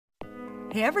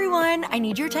Hey everyone, I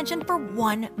need your attention for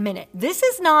 1 minute. This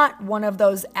is not one of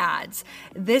those ads.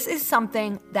 This is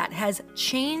something that has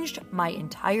changed my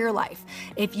entire life.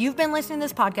 If you've been listening to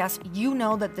this podcast, you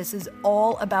know that this is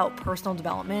all about personal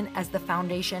development as the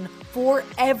foundation for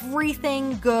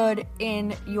everything good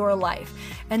in your life.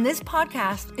 And this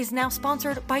podcast is now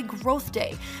sponsored by Growth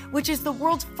Day, which is the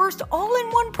world's first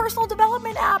all-in-one personal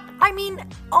development app. I mean,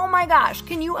 oh my gosh,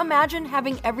 can you imagine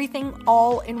having everything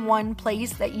all in one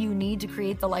place that you need to create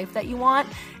the life that you want?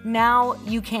 Now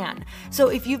you can. So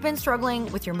if you've been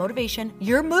struggling with your motivation,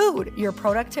 your mood, your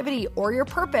productivity, or your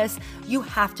purpose, you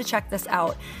have to check this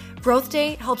out. Growth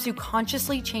Day helps you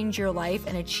consciously change your life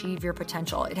and achieve your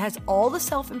potential. It has all the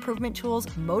self-improvement tools,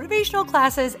 motivational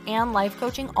classes, and life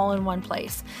coaching all in one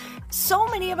place. So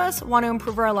many of us want to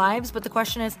improve our lives, but the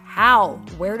question is how?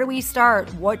 Where do we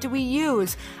start? What do we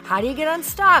use? How do you get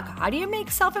unstuck? How do you make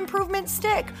self-improvement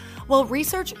stick? Well,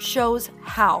 research shows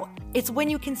how. It's when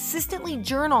you consistently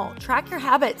journal, track your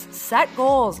habits, set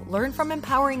goals, learn from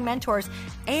empowering mentors,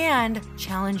 and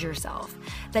challenge yourself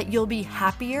that you'll be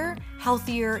happier,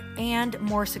 healthier, and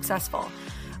more successful.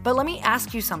 But let me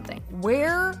ask you something.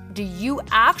 Where do you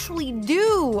actually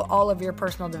do all of your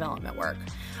personal development work?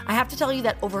 I have to tell you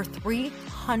that over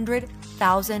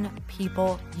 300,000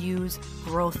 people use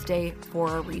Growth Day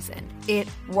for a reason. It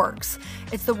works.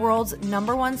 It's the world's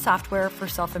 #1 software for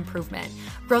self-improvement.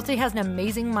 Growth Day has an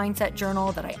amazing mindset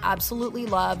journal that I absolutely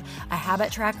love, a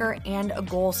habit tracker, and a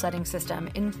goal-setting system.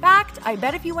 In fact, I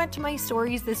bet if you went to my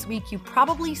stories this week, you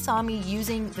probably saw me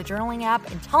using the journaling app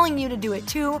and telling you to do it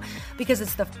too, because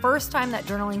it's the first time that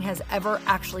journaling has ever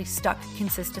actually stuck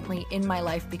consistently in my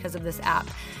life because of this app.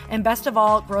 And best of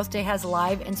all, Growth Day has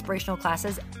live inspirational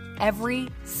classes every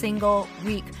single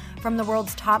week from the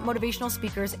world's top motivational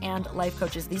speakers and life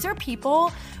coaches. These are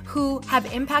people who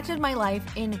have impacted my life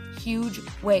in huge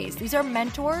ways. These are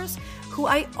mentors who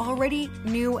I already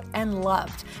knew and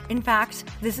loved. In fact,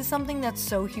 this is something that's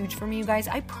so huge for me, you guys.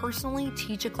 I personally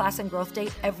teach a class in Growth Day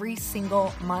every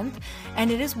single month,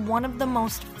 and it is one of the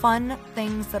most fun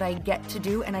things that I get to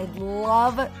do, and I'd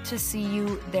love to see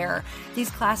you there.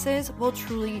 These classes will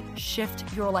truly shift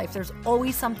your life. There's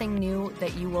always something new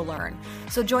that you will learn.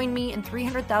 So join me and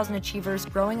 300,000 achievers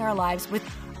growing our lives with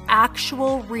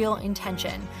actual real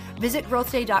intention. Visit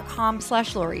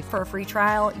growthday.com/Lori for a free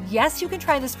trial. Yes, you can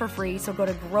try this for free. So go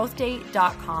to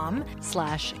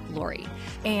growthday.com/Lori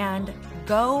and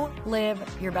go live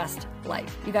your best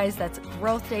life. You guys, that's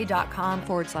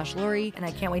growthday.com/Lori. And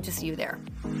I can't wait to see you there.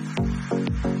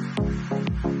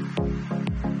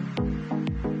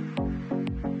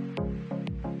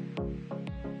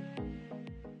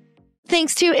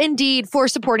 Thanks to Indeed for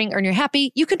supporting Earn Your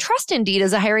Happy. You can trust Indeed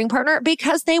as a hiring partner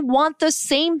because they want the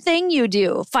same thing you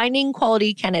do, finding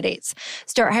quality candidates.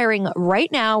 Start hiring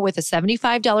right now with a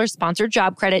 $75 sponsored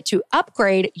job credit to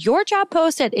upgrade your job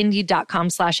post at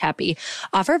Indeed.com/happy.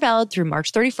 Offer valid through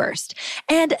March 31st.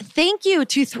 And thank you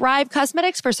to Thrive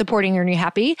Cosmetics for supporting Earn Your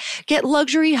Happy. Get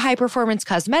luxury high-performance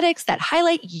cosmetics that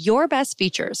highlight your best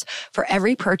features. For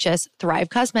every purchase, Thrive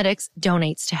Cosmetics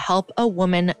donates to help a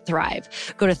woman thrive.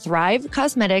 Go to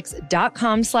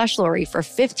thrivecosmetics.com/Lori for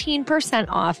 15%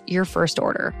 off your first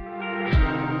order.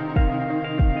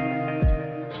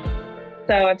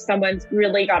 So if someone's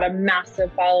really got a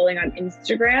massive following on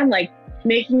Instagram, like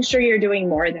making sure you're doing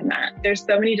more than that. There's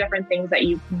so many different things that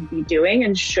you can be doing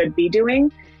and should be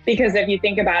doing. Because if you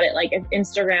think about it, like if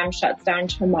Instagram shuts down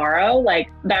tomorrow, like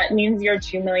that means your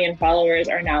 2 million followers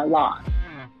are now lost.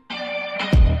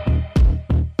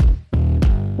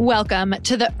 Welcome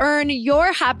to the Earn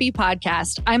Your Happy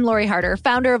podcast. I'm Lori Harder,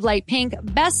 founder of Light Pink,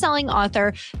 best-selling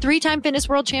author, 3-time fitness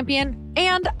world champion,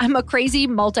 and I'm a crazy,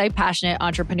 multi-passionate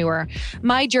entrepreneur.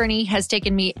 My journey has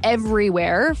taken me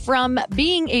everywhere, from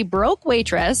being a broke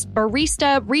waitress,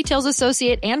 barista, retail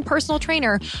associate, and personal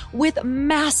trainer with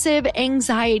massive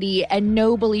anxiety and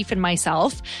no belief in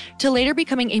myself, to later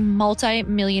becoming a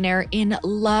multi-millionaire in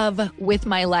love with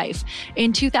my life.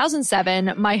 In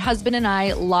 2007, my husband and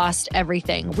I lost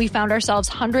everything. We found ourselves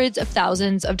hundreds of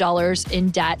thousands of dollars in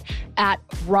debt at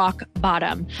rock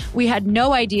bottom. We had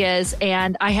no ideas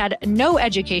and I had no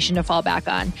education to fall back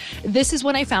on. This is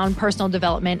when I found personal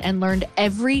development and learned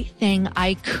everything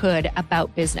I could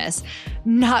about business.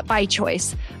 Not by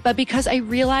choice, but because I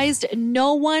realized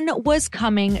no one was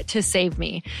coming to save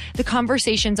me. The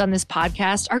conversations on this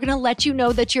podcast are going to let you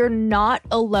know that you're not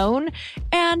alone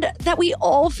and that we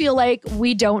all feel like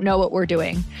we don't know what we're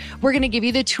doing. We're going to give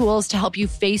you the tools to help you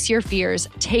face your fears,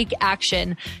 take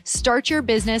action, start your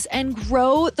business, and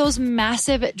grow those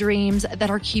massive dreams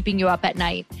that are keeping you up at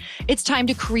night. It's time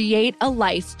to create a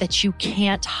life that you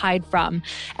can't hide from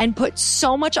and put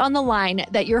so much on the line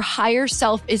that your higher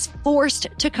self is forced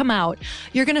to come out.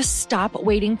 You're going to stop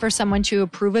waiting for someone to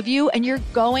approve of you, and you're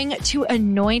going to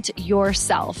anoint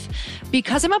yourself.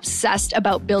 Because I'm obsessed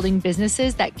about building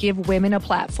businesses that give women a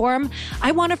platform,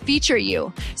 I want to feature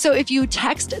you. So if you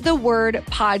text the word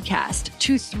podcast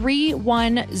to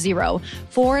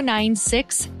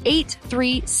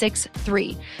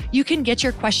 310-496-8363, you can get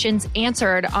your questions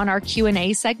answered on our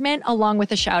Q&A segment along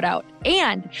with a shout out.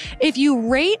 And if you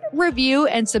rate, review,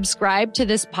 and subscribe to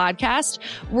this podcast,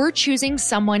 we're choosing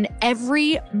someone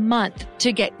every month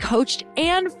to get coached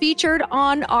and featured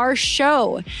on our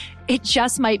show. It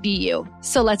just might be you.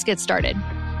 So let's get started.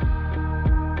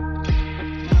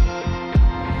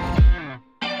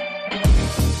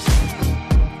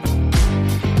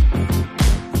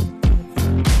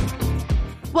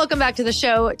 Welcome back to the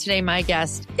show. Today, my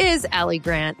guest is Allie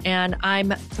Grant, and I'm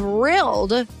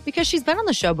thrilled because she's been on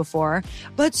the show before,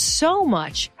 but so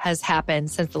much has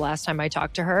happened since the last time I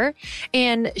talked to her.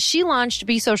 And she launched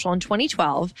Be Social in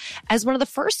 2012 as one of the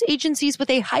first agencies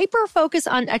with a hyper focus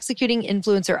on executing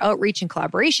influencer outreach and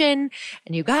collaboration.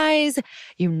 And you guys,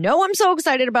 you know I'm so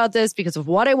excited about this because of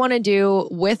what I want to do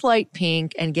with Light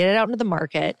Pink and get it out into the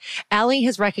market. Allie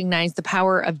has recognized the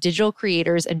power of digital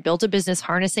creators and built a business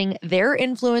harnessing their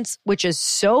influence, which is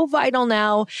so vital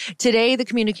now. Today, the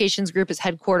communications group is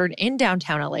headquartered in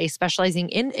downtown LA, specializing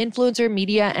in influencer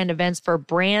media and events for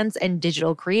brands and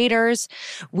digital creators.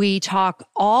 We talk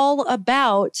all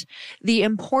about the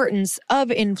importance of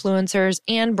influencers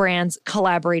and brands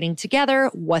collaborating together,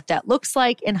 what that looks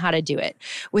like, and how to do it.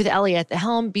 With Allie at the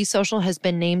helm, Be Social has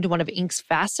been named one of Inc.'s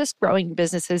fastest growing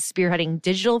businesses, spearheading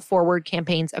digital forward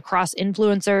campaigns across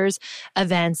influencers,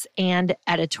 events, and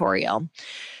editorial.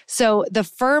 So the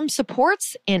firm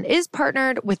supports and is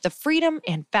partnered with the Freedom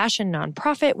and Fashion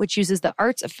nonprofit, which uses the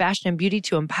arts of fashion and beauty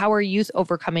to empower youth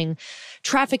overcoming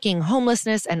trafficking,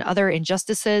 homelessness, and other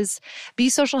injustices. Be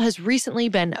Social has recently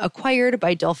been acquired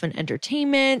by Dolphin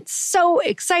Entertainment. So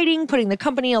exciting, putting the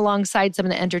company alongside some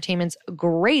of the entertainment's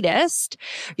greatest.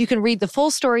 You can read the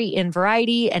full story in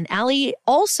Variety, and Allie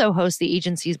also hosts the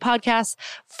agency's podcast,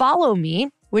 Follow Me,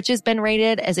 which has been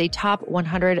rated as a top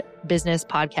 100 business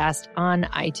podcast on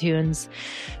iTunes.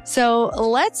 So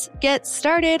let's get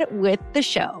started with the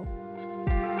show.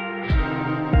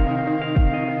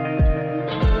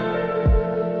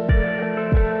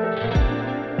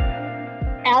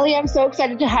 Allie, I'm so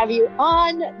excited to have you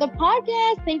on the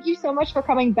podcast. Thank you so much for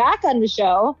coming back on the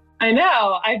show. I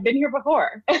know. I've been here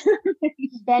before.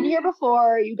 You've been here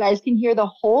before. You guys can hear the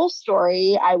whole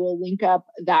story. I will link up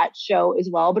that show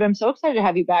as well. But I'm so excited to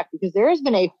have you back because there has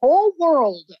been a whole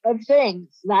world of things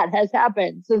that has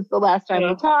happened since the last time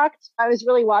we talked. I was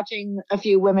really watching a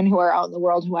few women who are out in the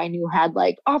world who I knew had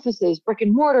like offices, brick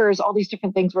and mortars, all these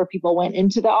different things where people went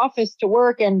into the office to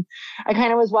work. And I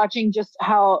kind of was watching just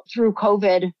how through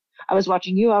COVID, I was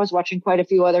watching you, I was watching quite a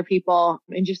few other people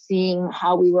and just seeing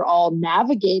how we were all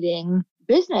navigating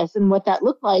business and what that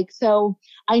looked like. So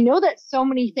I know that so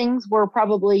many things were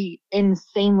probably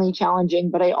insanely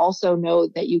challenging, but I also know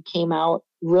that you came out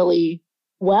really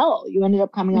well. You ended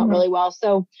up coming out really well.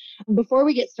 So before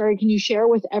we get started, can you share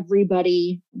with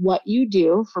everybody what you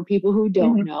do for people who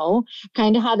don't know,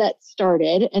 kind of how that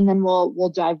started, and then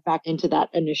we'll dive back into that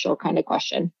initial kind of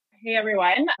question. Hey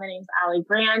everyone, my name is Allie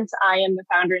Grant. I am the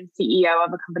founder and CEO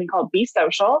of a company called Be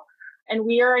Social, and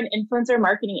we are an influencer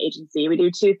marketing agency. We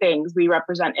do two things. We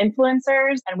represent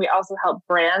influencers, and we also help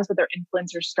brands with their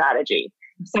influencer strategy.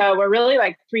 So we're really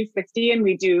like 360, and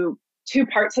we do two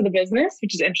parts of the business,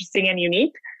 which is interesting and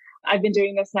unique. I've been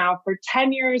doing this now for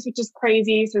 10 years, which is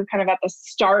crazy. So kind of at the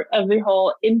start of the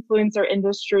whole influencer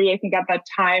industry. I think at that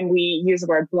time we used the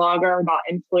word blogger, not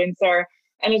influencer.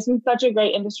 And it's been such a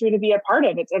great industry to be a part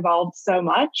of. It's evolved so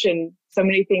much and so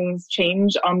many things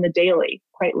change on the daily,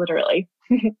 quite literally.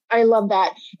 I love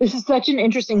that. This is such an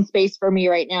interesting space for me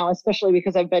right now, especially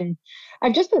because I've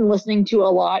just been listening to a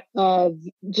lot of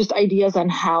just ideas on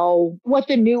what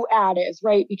the new ad is,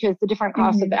 right? Because the different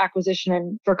costs of acquisition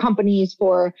and for companies,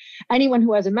 for anyone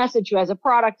who has a message, who has a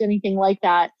product, anything like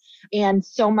that. And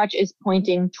so much is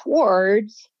pointing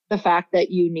towards the fact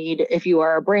that you need, if you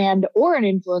are a brand or an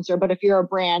influencer, but if you're a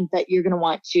brand, that you're going to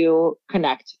want to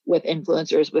connect with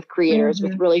influencers, with creators,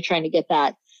 with really trying to get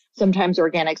that sometimes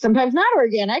organic, sometimes not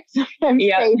organic, sometimes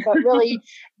paid, but really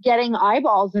getting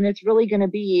eyeballs. And it's really going to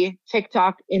be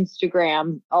TikTok,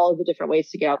 Instagram, all of the different ways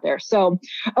to get out there. So,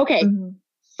 okay.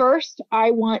 first,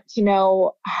 I want to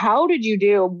know, what did you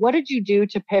do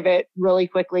to pivot really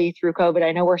quickly through COVID?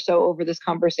 I know we're so over this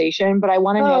conversation, but I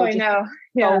want to know, I know.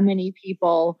 So many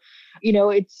people,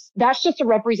 that's just a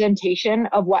representation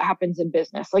of what happens in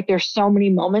business. Like there's so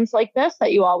many moments like this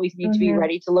that you always need to be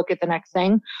ready to look at the next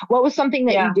thing. What was something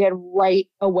that you did right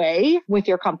away with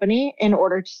your company in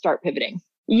order to start pivoting?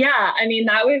 Yeah, I mean,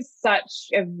 that was such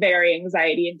a very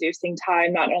anxiety inducing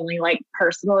time, not only like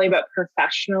personally, but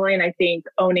professionally. And I think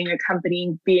owning a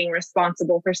company, being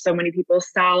responsible for so many people's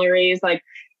salaries, like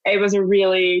it was a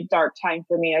really dark time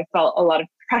for me. I felt a lot of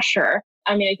pressure.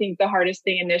 I mean, I think the hardest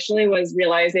thing initially was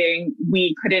realizing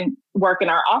we couldn't work in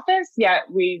our office, yet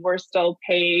we were still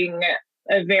paying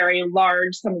a very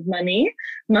large sum of money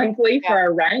monthly for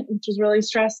our rent, which was really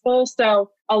stressful.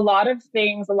 So a lot of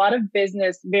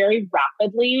business very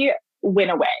rapidly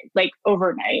went away, like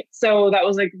overnight. So that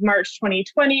was like March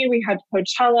 2020. We had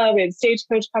Coachella, we had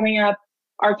Stagecoach coming up.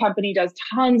 Our company does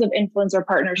tons of influencer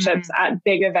partnerships at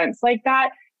big events like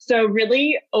that. So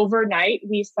really overnight,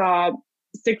 we saw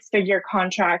 6-figure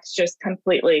contracts just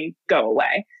completely go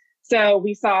away. So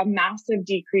we saw a massive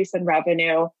decrease in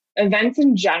revenue. Events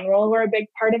in general were a big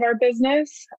part of our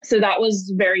business. So that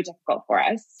was very difficult for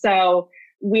us. So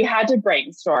we had to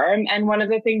brainstorm. And one of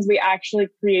the things we actually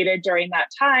created during that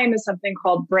time is something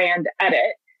called Brand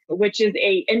Edit, which is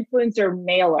a influencer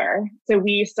mailer. So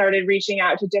we started reaching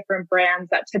out to different brands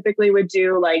that typically would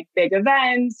do like big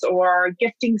events or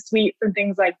gifting suites and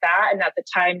things like that. And at the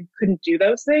time couldn't do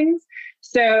those things.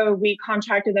 So we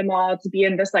contracted them all to be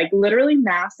in this like literally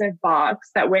massive box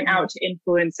that went out to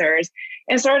influencers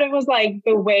and sort of was like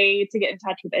the way to get in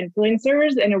touch with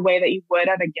influencers in a way that you would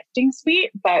at a gifting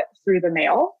suite, but through the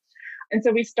mail. And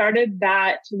so we started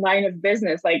that line of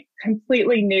business, like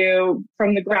completely new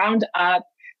from the ground up,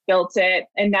 built it.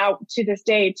 And now to this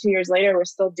day, 2 years later, we're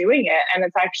still doing it. And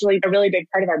it's actually a really big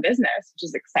part of our business, which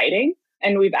is exciting.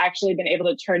 And we've actually been able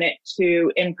to turn it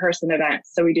to in-person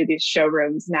events. So we do these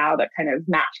showrooms now that kind of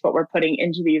match what we're putting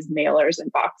into these mailers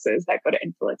and boxes that go to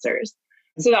influencers.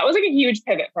 So that was like a huge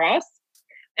pivot for us.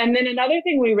 And then another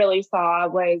thing we really saw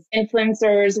was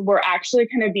influencers were actually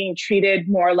kind of being treated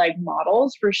more like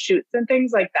models for shoots and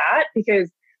things like that,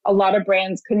 because a lot of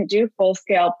brands couldn't do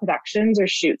full-scale productions or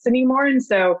shoots anymore. And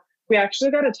so we actually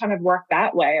got a ton of work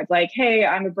that way of like, hey,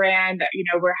 I'm a brand,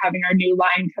 we're having our new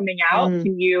line coming out.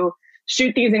 Can you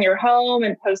shoot these in your home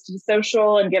and post to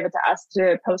social and give it to us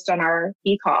to post on our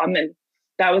e-com? And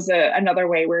that was another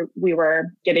way where we were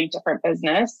getting different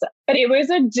business. But it was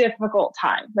a difficult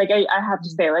time. Like I have to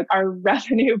say, like our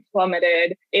revenue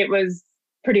plummeted. It was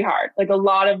pretty hard. Like a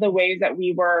lot of the ways that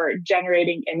we were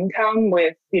generating income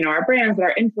with, our brands and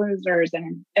our influencers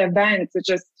and events,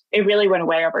 it really went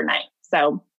away overnight.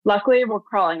 So luckily we're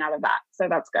crawling out of that. So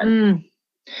that's good.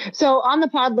 So on the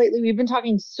pod lately, we've been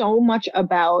talking so much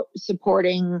about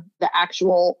supporting the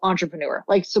actual entrepreneur,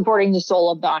 like supporting the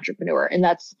soul of the entrepreneur. And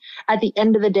that's at the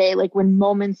end of the day, like when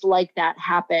moments like that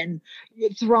happen,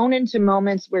 you're thrown into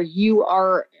moments where you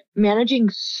are managing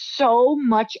so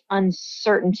much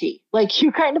uncertainty. Like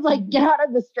you kind of like get out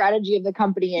of the strategy of the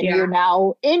company and you're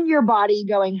now in your body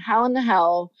going, how in the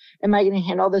hell am I going to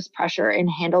handle this pressure and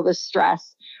handle this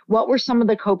stress? What were some of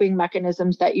the coping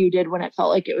mechanisms that you did when it felt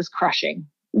like it was crushing?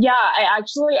 Yeah, I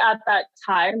actually at that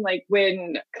time, like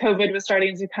when COVID was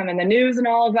starting to come in the news and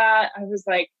all of that, I was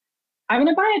like, I'm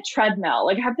going to buy a treadmill.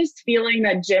 Like I have this feeling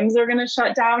that gyms are going to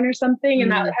shut down or something. And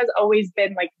that has always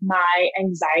been like my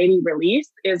anxiety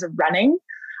release is running.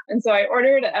 And so I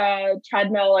ordered a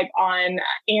treadmill like on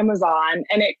Amazon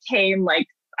and it came like,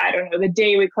 I don't know, the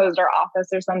day we closed our office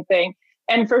or something.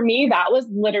 And for me, that was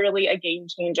literally a game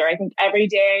changer. I think every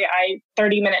day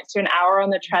 30 minutes to an hour on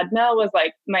the treadmill was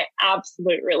like my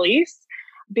absolute release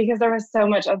because there was so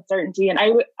much uncertainty and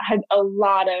I had a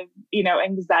lot of,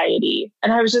 anxiety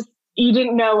and I was just, you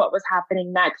didn't know what was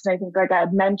happening next. And I think like I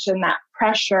had mentioned that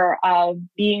pressure of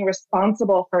being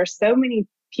responsible for so many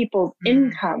people's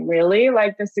income, really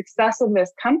like the success of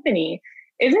this company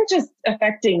isn't just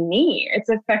affecting me. It's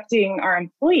affecting our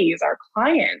employees, our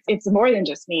clients. It's more than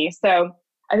just me. So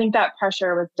I think that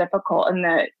pressure was difficult and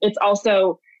that it's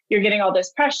also, you're getting all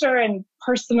this pressure and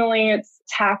personally it's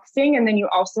taxing. And then you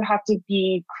also have to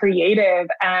be creative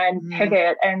and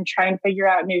pivot and try and figure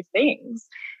out new things.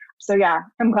 So yeah,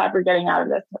 I'm glad we're getting out of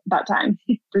that time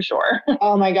for sure.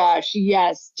 Oh my gosh.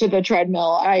 Yes. To the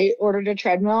treadmill. I ordered a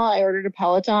treadmill. I ordered a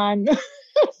Peloton.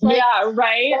 Like, yeah,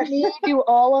 right. Let me do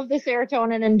all of the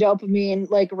serotonin and dopamine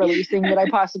like releasing that I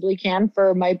possibly can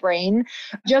for my brain.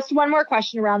 Just one more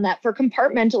question around that for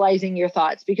compartmentalizing your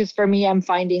thoughts, because for me, I'm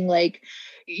finding like,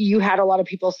 you had a lot of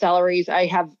people's salaries. I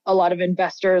have a lot of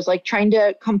investors, like trying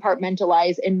to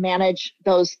compartmentalize and manage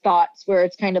those thoughts where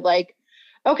it's kind of like,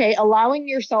 okay, allowing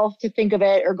yourself to think of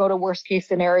it or go to worst case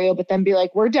scenario, but then be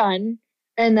like, we're done.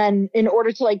 And then in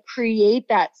order to like create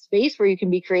that space where you can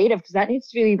be creative, because that needs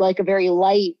to be like a very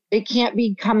light, it can't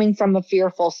be coming from a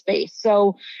fearful space.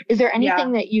 So is there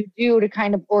anything that you do to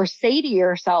kind of, or say to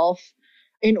yourself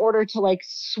in order to like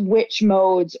switch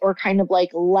modes or kind of like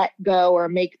let go or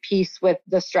make peace with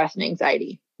the stress and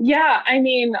anxiety? Yeah. I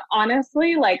mean,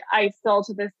 honestly, like I still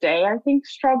to this day, I think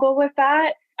struggle with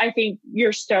that. I think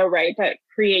you're so right that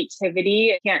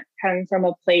creativity can't come from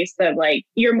a place that like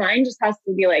your mind just has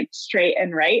to be like straight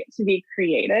and right to be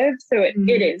creative. So it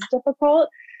is difficult.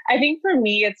 I think for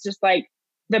me, it's just like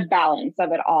the balance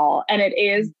of it all. And it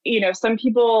is, some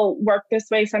people work this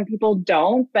way, some people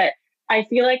don't, but I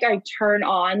feel like I turn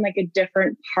on like a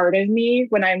different part of me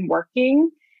when I'm working.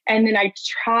 And then I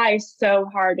try so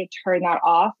hard to turn that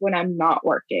off when I'm not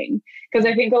working. Because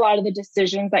I think a lot of the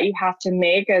decisions that you have to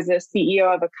make as a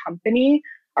CEO of a company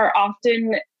are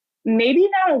often maybe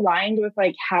not aligned with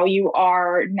like how you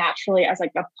are naturally as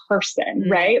like a person,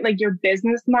 right? Like your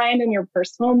business mind and your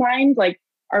personal mind like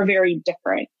are very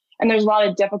different. And there's a lot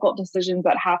of difficult decisions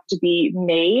that have to be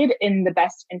made in the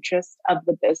best interest of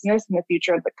the business and the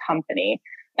future of the company.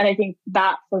 And I think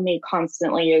that for me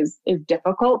constantly is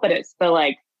difficult, but it's the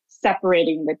like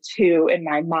separating the two in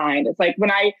my mind. It's like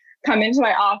when I come into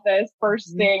my office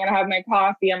first thing and I have my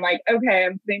coffee, I'm like, okay,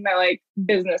 I'm putting my like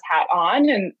business hat on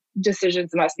and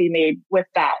decisions must be made with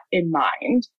that in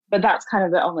mind. But that's kind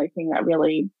of the only thing that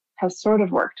really has sort of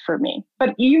worked for me. But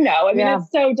I mean,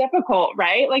 it's so difficult,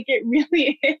 right? Like it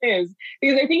really is.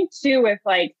 Because I think too, with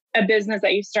like a business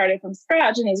that you started from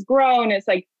scratch and has grown, it's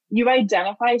like you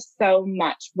identify so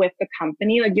much with the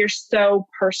company. Like you're so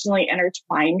personally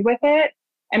intertwined with it.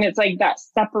 And it's like that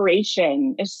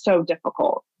separation is so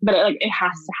difficult, but it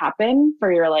has to happen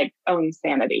for your like own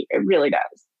sanity. It really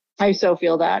does. I so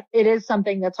feel that. It is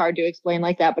something that's hard to explain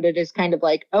like that, but it is kind of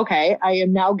like, okay, I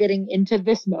am now getting into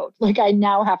this mode. Like I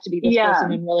now have to be this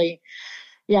person and really,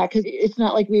 because it's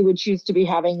not like we would choose to be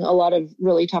having a lot of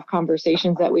really tough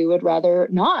conversations that we would rather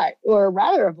not or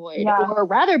rather avoid or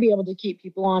rather be able to keep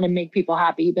people on and make people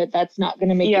happy, but that's not going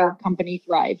to make your company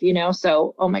thrive,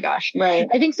 So, oh my gosh. Right.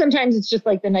 I think sometimes it's just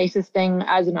like the nicest thing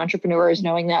as an entrepreneur is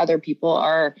knowing that other people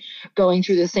are going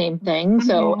through the same thing.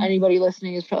 So anybody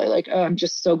listening is probably like, oh, I'm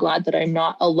just so glad that I'm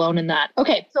not alone in that.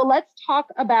 Okay. So let's talk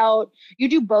about, you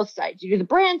do both sides. You do the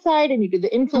brand side and you do the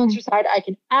influencer side. I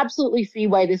can absolutely see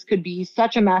why this could be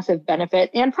such a massive benefit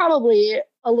and probably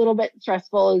a little bit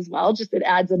stressful as well. Just it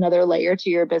adds another layer to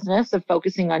your business of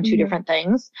focusing on two different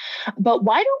things. But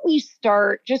why don't we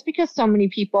start, just because so many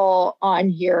people on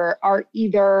here are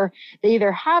either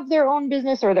have their own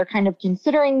business or they're kind of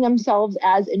considering themselves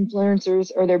as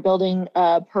influencers or they're building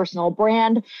a personal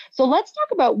brand. So let's talk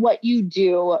about what you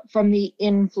do from the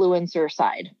influencer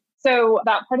side. So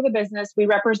that part of the business, we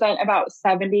represent about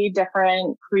 70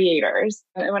 different creators.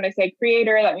 And when I say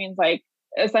creator, that means like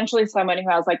essentially someone who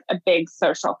has like a big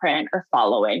social print or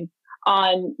following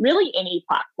on really any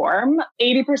platform.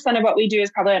 80% of what we do is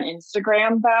probably on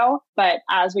Instagram though. But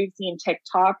as we've seen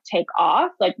TikTok take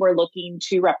off, like we're looking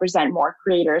to represent more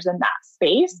creators in that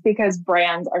space because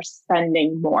brands are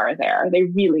spending more there. They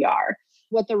really are.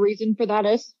 What the reason for that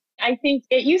is? I think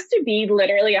it used to be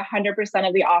literally 100%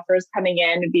 of the offers coming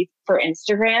in would be for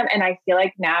Instagram. And I feel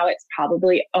like now it's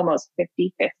probably almost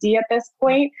 50-50 at this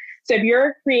point. So if you're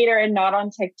a creator and not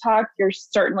on TikTok, you're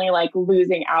certainly like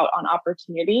losing out on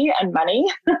opportunity and money.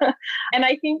 And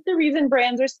I think the reason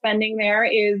brands are spending there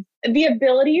is the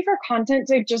ability for content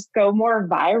to just go more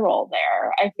viral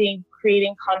there. I think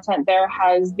creating content there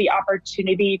has the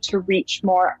opportunity to reach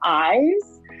more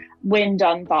eyes when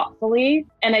done thoughtfully.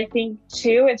 And I think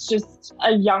too, it's just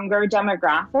a younger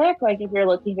demographic. Like if you're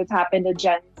looking to tap into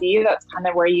Gen Z, that's kind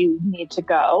of where you need to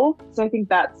go. So I think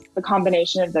that's the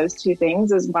combination of those two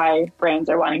things is why brands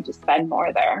are wanting to spend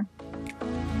more there.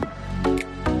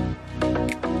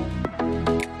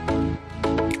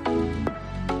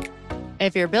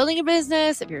 If you're building a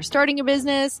business, if you're starting a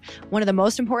business, one of the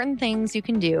most important things you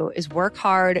can do is work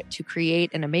hard to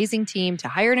create an amazing team, to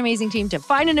hire an amazing team, to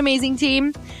find an amazing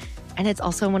team. And it's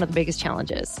also one of the biggest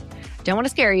challenges. Don't want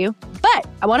to scare you, but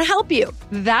I want to help you.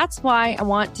 That's why I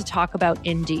want to talk about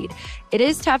Indeed. It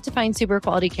is tough to find super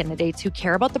quality candidates who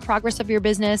care about the progress of your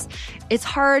business. It's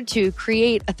hard to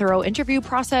create a thorough interview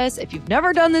process if you've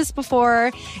never done this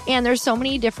before. And there's so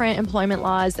many different employment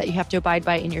laws that you have to abide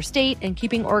by in your state, and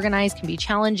keeping organized can be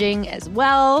challenging as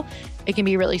well. It can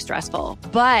be really stressful,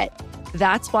 but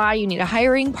That's why you need a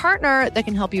hiring partner that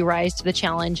can help you rise to the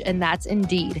challenge, and that's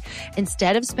Indeed.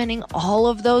 Instead of spending all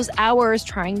of those hours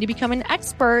trying to become an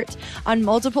expert on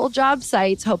multiple job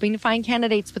sites, hoping to find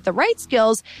candidates with the right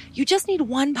skills, you just need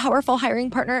one powerful hiring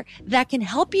partner that can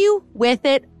help you with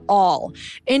it all.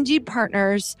 Indeed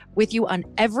partners with you on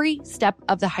every step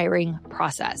of the hiring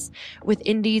process. With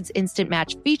Indeed's Instant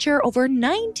Match feature, over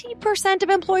 90% of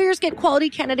employers get quality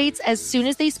candidates as soon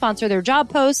as they sponsor their job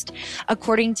post,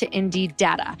 according to Indeed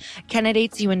data.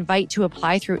 Candidates you invite to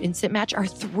apply through Instant Match are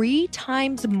 3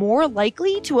 times more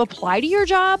likely to apply to your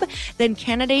job than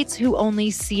candidates who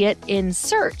only see it in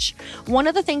search. One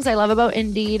of the things I love about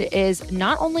Indeed is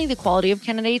not only the quality of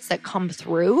candidates that come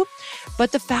through,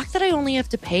 but the fact that I only have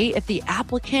to pay if the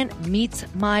applicant meets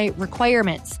my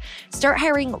requirements. Start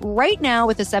hiring right now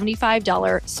with a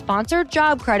 $75 sponsored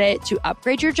job credit to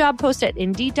upgrade your job post at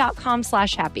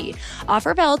Indeed.com/happy.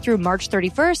 Offer valid through March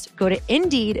 31st. Go to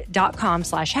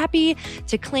Indeed.com/happy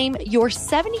to claim your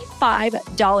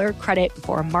 $75 credit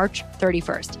before March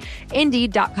 31st.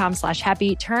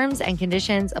 Indeed.com/happy. Terms and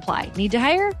conditions apply. Need to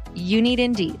hire? You need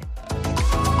Indeed.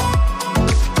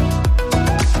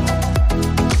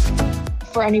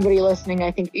 For anybody listening,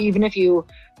 I think even if you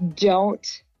don't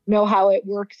know how it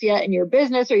works yet in your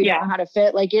business or you don't know how to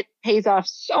fit, like it pays off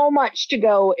so much to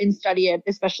go and study it,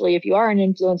 especially if you are an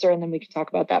influencer. And then we can talk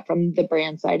about that from the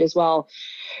brand side as well.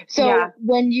 So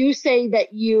when you say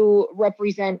that you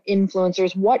represent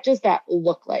influencers, what does that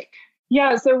look like?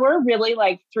 Yeah, so we're really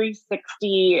like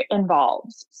 360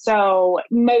 involved. So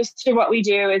most of what we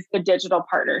do is the digital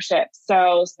partnerships.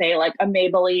 So say like a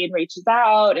Maybelline reaches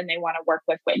out and they want to work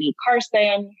with Whitney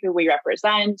Carson, who we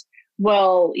represent.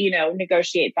 We'll,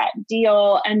 negotiate that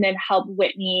deal and then help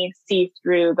Whitney see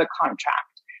through the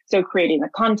contract. So creating the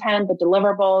content, the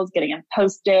deliverables, getting them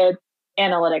posted,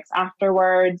 analytics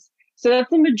afterwards. So that's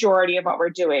the majority of what we're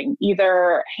doing,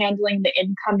 either handling the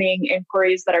incoming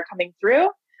inquiries that are coming through,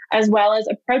 as well as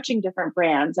approaching different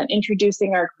brands and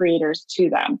introducing our creators to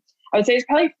them. I would say it's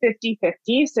probably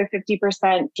 50-50. So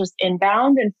 50% just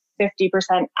inbound and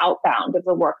 50% outbound of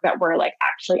the work that we're like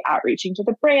actually outreaching to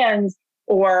the brands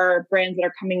or brands that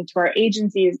are coming to our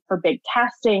agencies for big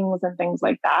castings and things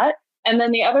like that. And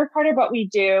then the other part of what we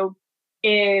do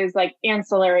is like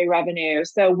ancillary revenue.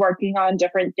 So working on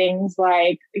different things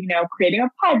like, creating a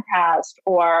podcast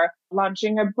or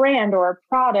launching a brand or a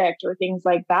product or things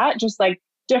like that, just like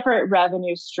different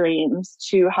revenue streams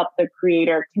to help the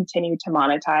creator continue to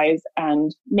monetize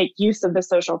and make use of the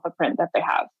social footprint that they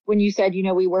have. When you said,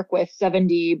 we work with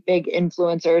 70 big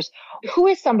influencers, who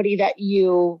is somebody that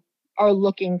you are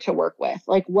looking to work with?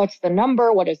 Like, what's the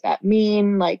number? What does that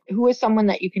mean? Like, who is someone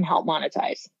that you can help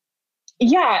monetize?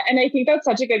 Yeah. And I think that's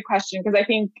such a good question because I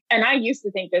think, and I used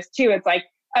to think this too, it's like,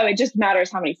 oh, it just matters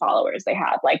how many followers they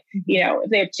have. Like, if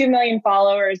they have 2 million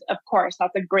followers, of course,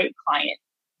 that's a great client.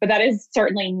 But that is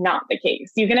certainly not the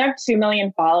case. You can have 2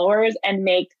 million followers and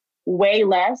make way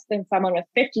less than someone with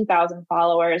 50,000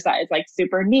 followers that is like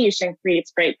super niche and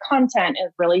creates great content and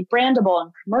is really brandable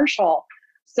and commercial.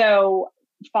 So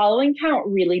following count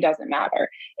really doesn't matter.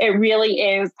 It really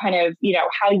is kind of,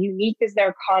 how unique is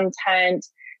their content?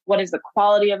 What is the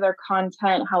quality of their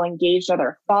content? How engaged are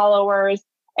their followers?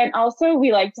 And also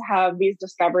we like to have these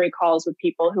discovery calls with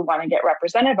people who want to get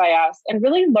represented by us and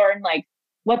really learn like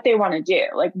what they want to do,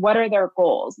 like what are their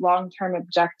goals, long-term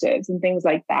objectives and things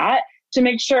like that to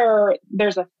make sure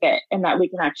there's a fit and that we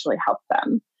can actually help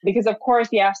them. Because of course,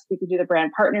 yes, we could do the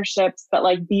brand partnerships, but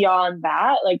like beyond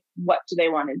that, like what do they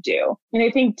want to do? And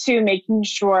I think too, making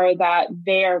sure that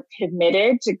they are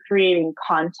committed to creating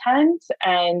content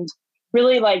and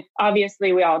really like,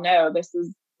 obviously we all know this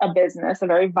is a business, a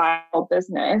very viable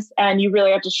business, and you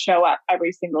really have to show up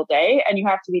every single day and you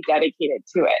have to be dedicated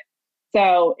to it.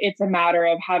 So it's a matter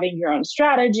of having your own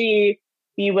strategy,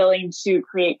 be willing to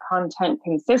create content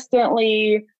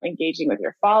consistently, engaging with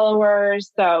your followers.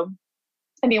 So,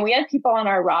 we had people on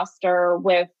our roster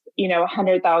with,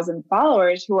 100,000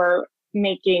 followers who are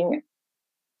making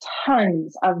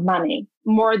tons of money,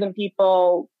 more than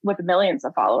people with millions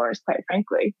of followers, quite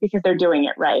frankly, because they're doing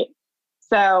it right.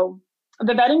 So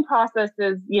the vetting process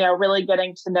is, really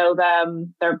getting to know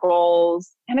them, their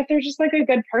goals, and if they're just like a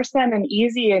good person and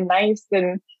easy and nice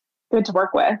and good to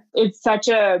work with. It's such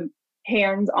a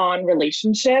hands-on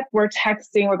relationship. We're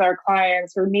texting with our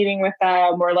clients, we're meeting with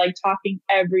them, we're like talking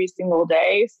every single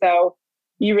day. So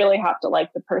you really have to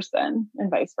like the person and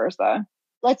vice versa.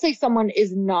 let's say someone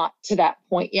is not to that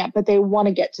point yet, but they want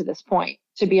to get to this point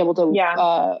to be able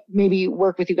to maybe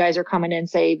work with you guys or come in and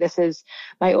say, this is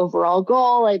my overall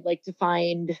goal. I'd like to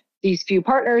find these few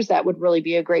partners that would really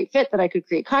be a great fit that I could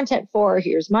create content for.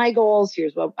 Here's my goals.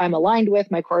 Here's what I'm aligned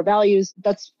with, my core values.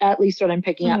 That's at least what I'm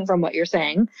picking up from what you're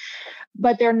saying.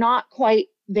 But they're not quite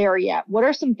there yet. What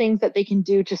are some things that they can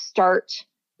do to start,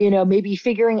 maybe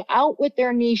figuring out what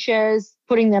their niche is,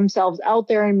 putting themselves out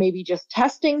there and maybe just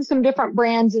testing some different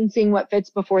brands and seeing what fits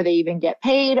before they even get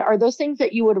paid? Are those things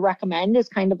that you would recommend as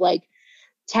kind of like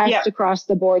test across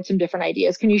the board, some different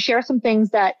ideas? Can you share some things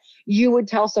that you would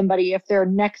tell somebody if their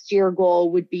next year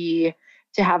goal would be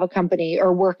to have a company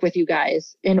or work with you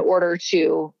guys in order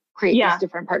to create these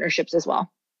different partnerships as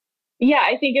well? Yeah,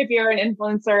 I think if you're an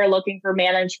influencer looking for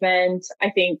management, I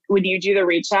think when you do the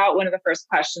reach out, one of the first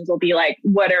questions will be like,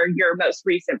 what are your most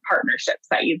recent partnerships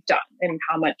that you've done and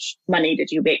how much money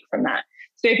did you make from that?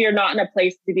 So if you're not in a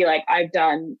place to be like, I've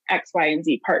done X, Y, and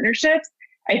Z partnerships,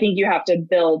 I think you have to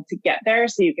build to get there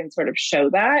so you can sort of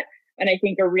show that. And I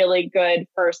think a really good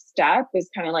first step is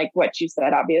kind of like what you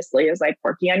said, obviously, is like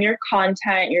working on your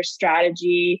content, your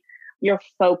strategy, your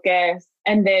focus,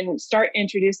 and then start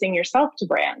introducing yourself to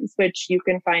brands, which you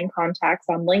can find contacts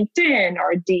on LinkedIn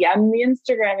or DM the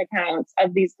Instagram accounts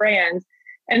of these brands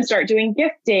and start doing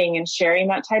gifting and sharing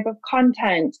that type of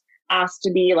content. Asked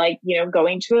to be like,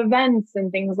 going to events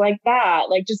and things like that,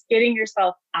 like just getting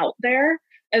yourself out there,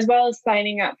 as well as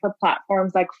signing up for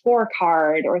platforms like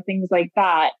 4Card or things like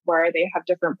that, where they have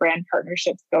different brand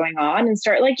partnerships going on, and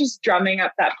start like just drumming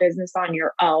up that business on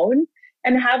your own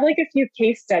and have like a few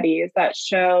case studies that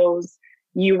shows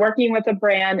you working with a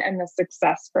brand and the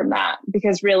success from that,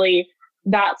 because really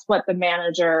that's what the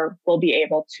manager will be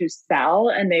able to sell.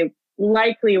 And they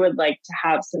likely would like to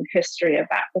have some history of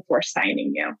that before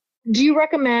signing you. Do you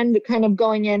recommend kind of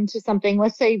going into something,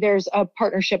 let's say there's a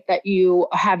partnership that you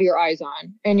have your eyes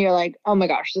on and you're like, oh my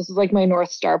gosh, this is like my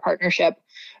North Star partnership.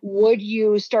 Would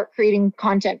you start creating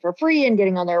content for free and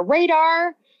getting on their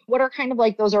radar? What are kind of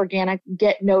like those organic,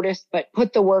 get noticed, but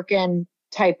put the work in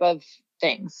type of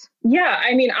things? Yeah.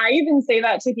 I mean, I even say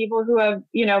that to people who have,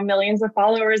 millions of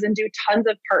followers and do tons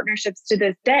of partnerships to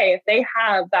this day. If they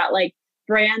have that like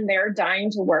brand they're dying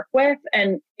to work with.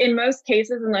 And in most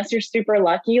cases, unless you're super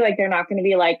lucky, like they're not going to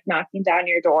be like knocking down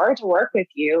your door to work with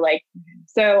you. Like,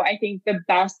 so I think the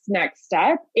best next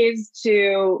step is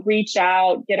to reach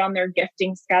out, get on their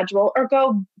gifting schedule, or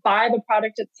go buy the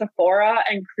product at Sephora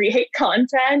and create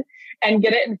content and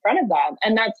get it in front of them.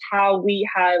 And that's how we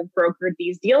have brokered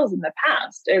these deals in the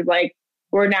past, is like,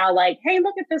 we're now like, hey,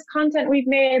 look at this content we've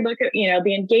made. Look at,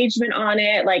 the engagement on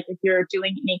it. Like if you're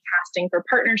doing any casting for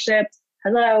partnerships,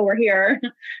 hello, we're here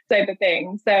type of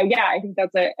thing. So yeah, I think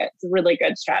it's a really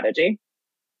good strategy.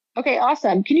 Okay,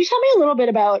 awesome. Can you tell me a little bit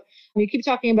about, you keep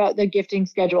talking about the gifting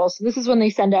schedule. So this is when they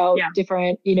send out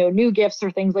different, new gifts or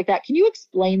things like that. Can you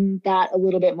explain that a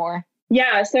little bit more?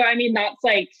 Yeah. So, I mean, that's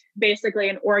like basically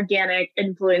an organic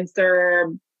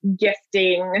influencer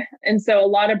gifting. And so a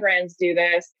lot of brands do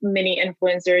this. Many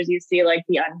influencers, you see like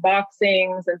the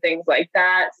unboxings and things like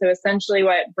that. So essentially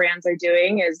what brands are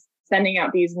doing is sending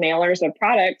out these mailers of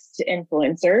products to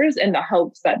influencers in the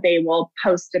hopes that they will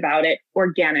post about it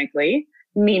organically,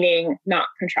 meaning not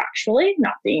contractually,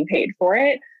 not being paid for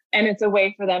it. And it's a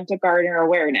way for them to garner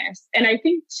awareness. And I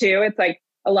think too, it's like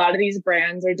a lot of these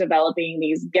brands are developing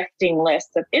these gifting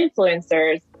lists of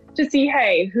influencers to see,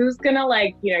 hey, who's going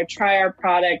to try our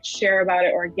product, share about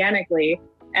it organically.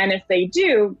 And if they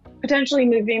do, potentially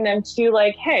moving them to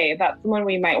like, hey, that's someone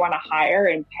we might want to hire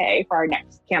and pay for our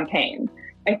next campaign.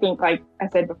 I think, like I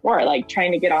said before, like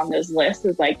trying to get on those lists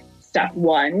is like step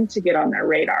one to get on their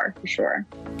radar for sure.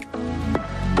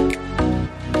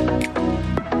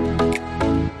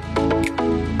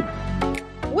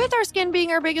 With our skin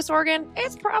being our biggest organ,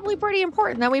 it's probably pretty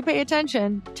important that we pay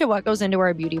attention to what goes into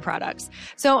our beauty products.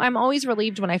 So I'm always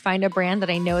relieved when I find a brand that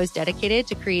I know is dedicated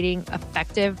to creating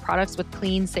effective products with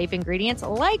clean, safe ingredients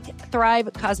like Thrive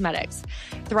Causemetics.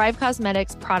 Thrive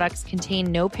Causemetics products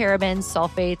contain no parabens,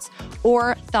 sulfates,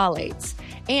 or phthalates,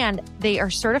 and they are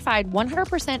certified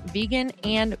 100% vegan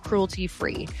and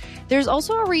cruelty-free. There's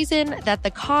also a reason that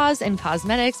the cause in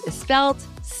cosmetics is spelled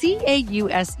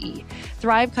C-A-U-S-E.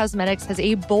 Thrive Cosmetics has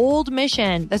a bold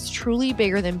mission that's truly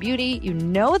bigger than beauty. You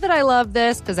know that I love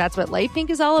this because that's what Light Pink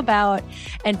is all about.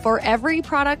 And for every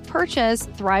product purchase,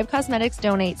 Thrive Cosmetics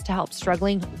donates to help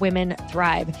struggling women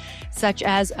thrive, such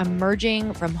as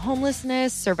emerging from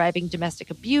homelessness, surviving domestic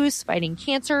abuse, fighting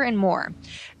cancer, and more.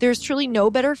 There's truly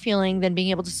no better feeling than being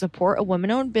able to support a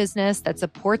woman-owned business that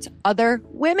supports other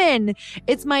women.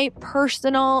 It's my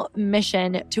personal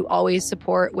mission to always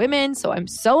support women, so I'm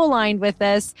so aligned with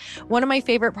this. One of my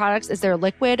favorite products is their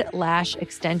Liquid Lash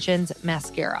Extensions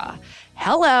Mascara.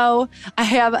 Hello. I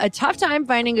have a tough time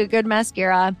finding a good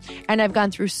mascara, and I've gone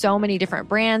through so many different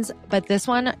brands, but this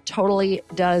one totally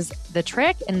does the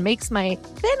trick and makes my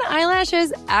thin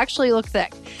eyelashes actually look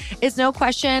thick. It's no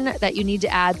question that you need to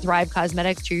add Thrive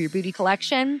Cosmetics to your beauty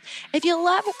collection if you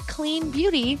love clean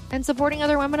beauty and supporting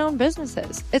other women-owned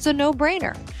businesses. It's a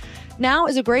no-brainer. Now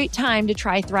is a great time to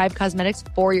try Thrive Cosmetics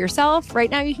for yourself. Right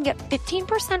now, you can get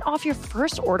 15% off your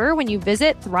first order when you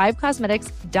visit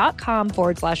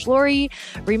thrivecosmetics.com/Lori.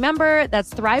 Remember,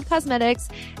 that's Thrive Cosmetics,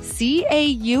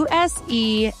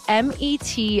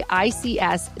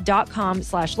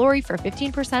 CAUSEMETICS.com/Lori for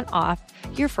 15% off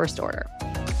your first order.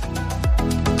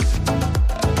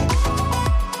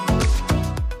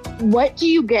 What do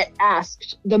you get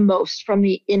asked the most from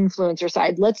the influencer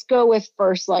side? Let's go with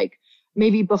first, like,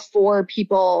 maybe before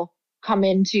people come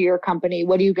into your company,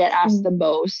 what do you get asked the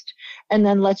most? And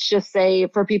then let's just say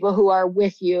for people who are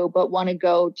with you but want to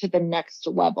go to the next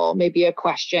level, maybe a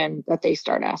question that they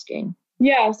start asking.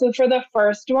 Yeah. So for the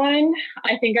first one,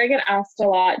 I think I get asked a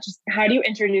lot, just how do you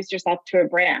introduce yourself to a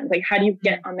brand? Like, how do you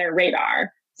get on their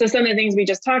radar? So some of the things we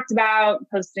just talked about,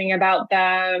 posting about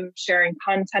them, sharing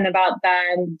content about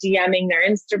them, DMing their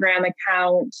Instagram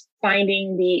account,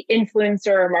 finding the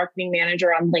influencer or marketing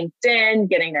manager on LinkedIn,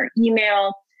 getting their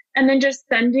email, and then just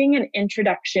sending an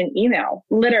introduction email,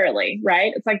 literally,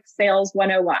 right? It's like sales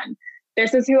 101.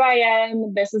 This is who I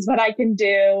am. This is what I can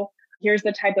do. Here's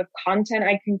the type of content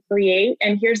I can create.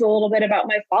 And here's a little bit about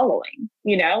my following,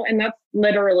 and that's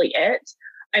literally it.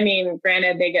 I mean,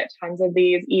 granted, they get tons of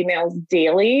these emails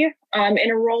daily in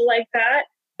a role like that,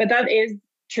 but that is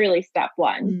truly step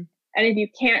one. And if you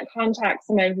can't contact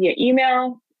someone via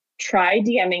email, try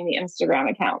DMing the Instagram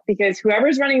account, because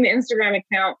whoever's running the Instagram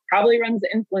account probably runs the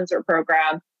influencer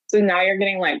program. So now you're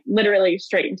getting like literally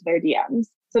straight into their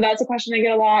DMs. So that's a question I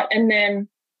get a lot. And then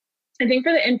I think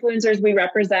for the influencers we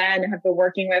represent and have been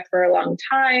working with for a long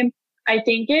time, I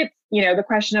think it's, the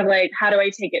question of like, how do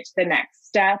I take it to the next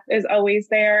step is always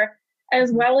there,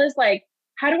 as well as like,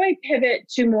 how do I pivot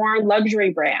to more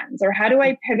luxury brands, or how do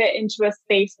I pivot into a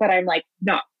space that I'm like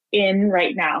not in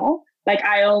right now? Like,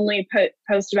 I only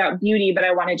post about beauty, but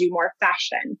I want to do more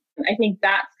fashion. I think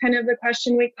that's kind of the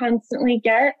question we constantly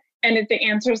get. And if the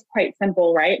answer is quite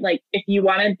simple, right? Like, if you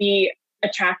want to be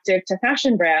attractive to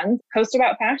fashion brands, post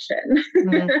about fashion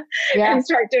and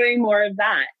start doing more of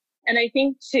that. And I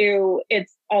think too,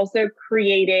 it's also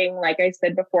creating, like I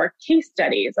said before, case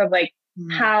studies of like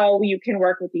how you can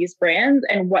work with these brands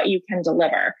and what you can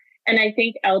deliver. And I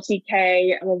think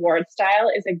LTK Reward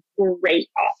Style is a great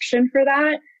option for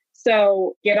that.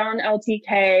 So get on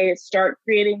LTK, start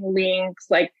creating links,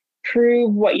 like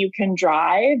prove what you can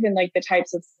drive and like the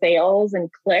types of sales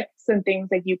and clicks and things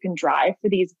that you can drive for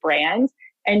these brands,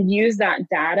 and use that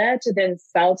data to then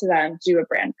sell to them, do a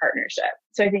brand partnership.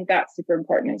 So I think that's super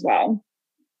important as well.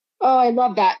 Oh, I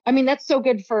love that. I mean, that's so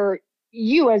good for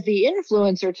you as the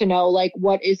influencer to know like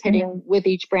what is hitting with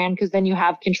each brand, because then you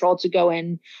have control to go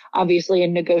in, obviously,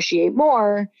 and negotiate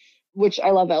more, which I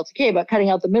love LTK, but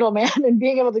cutting out the middleman and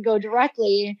being able to go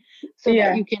directly so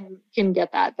that you can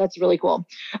get that. That's really cool.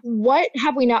 What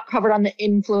have we not covered on the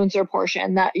influencer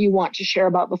portion that you want to share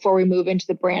about before we move into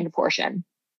the brand portion?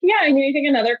 Yeah, I mean, I think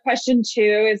another question too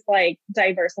is like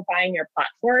diversifying your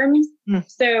platforms.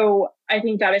 So I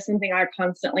think that is something I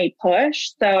constantly push.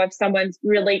 So if someone's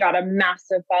really got a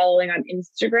massive following on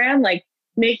Instagram, like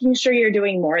making sure you're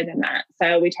doing more than that.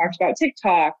 So we talked about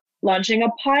TikTok, launching a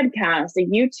podcast, a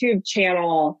YouTube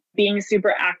channel, being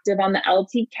super active on the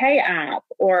LTK app,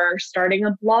 or starting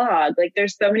a blog. Like,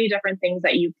 there's so many different things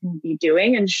that you can be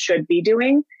doing and should be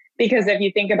doing. Because if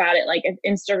you think about it, like if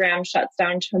Instagram shuts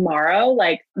down tomorrow,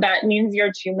 like that means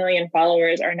your 2 million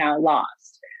followers are now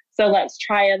lost. So let's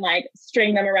try and like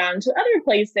string them around to other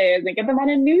places and get them on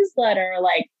a newsletter.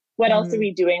 Like, what else are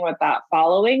we doing with that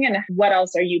following, and what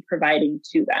else are you providing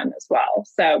to them as well?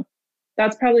 So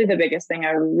that's probably the biggest thing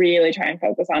I really try and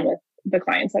focus on with the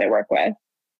clients that I work with.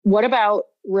 What about,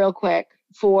 real quick,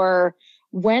 for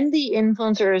when the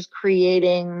influencer is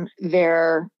creating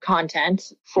their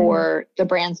content for the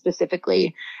brand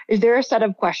specifically, is there a set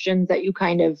of questions that you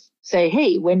kind of say,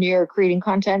 hey, when you're creating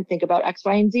content, think about X,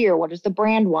 Y, and Z, or what does the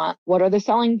brand want? What are the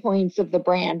selling points of the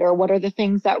brand? Or what are the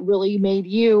things that really made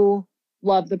you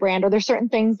love the brand? Are there certain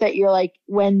things that you're like,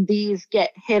 when these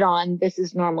get hit on, this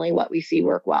is normally what we see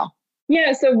work well?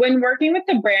 Yeah. So when working with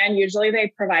the brand, usually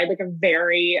they provide like a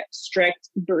very strict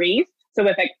brief. So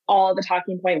with like all the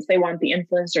talking points they want the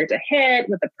influencer to hit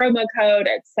with the promo code,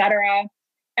 etc.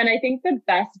 And I think the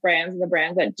best brands and the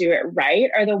brands that do it right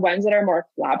are the ones that are more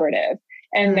collaborative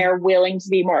and they're willing to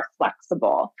be more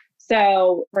flexible.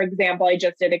 So for example, I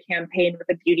just did a campaign with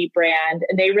a beauty brand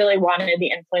and they really wanted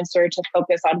the influencer to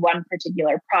focus on one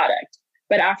particular product.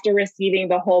 But after receiving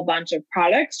the whole bunch of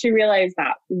products, she realized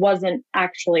that wasn't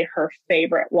actually her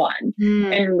favorite one.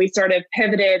 And we sort of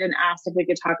pivoted and asked if we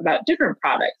could talk about different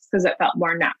products because it felt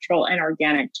more natural and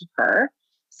organic to her.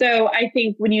 So I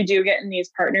think when you do get in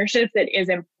these partnerships, it is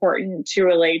important to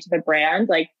relate to the brand.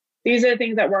 Like, these are the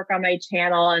things that work on my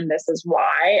channel and this is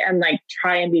why, and like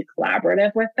try and be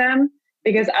collaborative with them.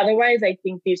 Because otherwise, I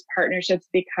think these partnerships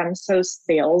become so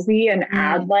salesy and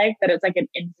ad-like that it's like an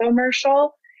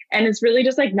infomercial. And it's really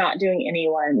just like not doing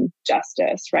anyone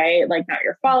justice, right? Like not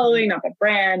your following, not the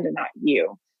brand, and not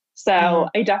you. So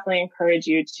I definitely encourage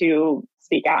you to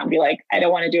speak out and be like, I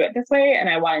don't want to do it this way. And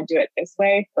I want to do it this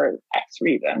way for X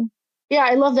reason. Yeah,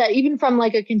 I love that. Even from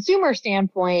like a consumer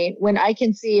standpoint, when I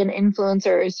can see an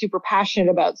influencer is super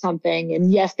passionate about something,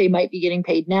 and yes, they might be getting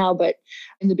paid now, but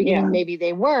in the beginning, maybe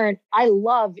they weren't. I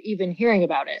love even hearing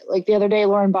about it. Like the other day,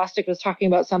 Lauren Bostic was talking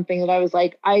about something that I was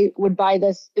like, I would buy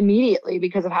this immediately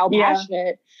because of how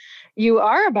passionate you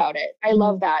are about it. I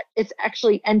love that. It's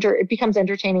actually it becomes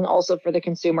entertaining also for the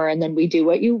consumer. And then we do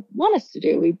what you want us to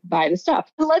do. We buy the stuff.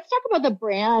 Let's talk about the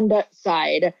brand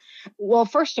side. Well,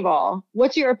 first of all,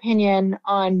 what's your opinion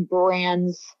on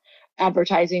brands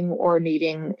advertising or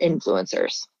needing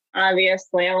influencers?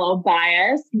 Obviously, I'm a little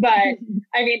biased, but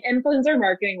I mean, influencer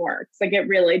marketing works. Like it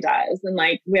really does. And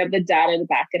like we have the data to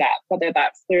back it up, whether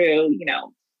that's through,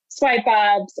 swipe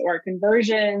ups or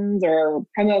conversions or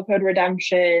promo code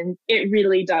redemption. It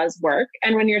really does work.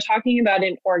 And when you're talking about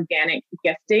an organic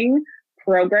gifting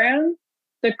program,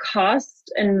 the cost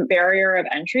and barrier of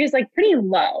entry is like pretty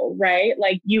low, right?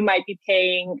 Like you might be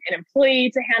paying an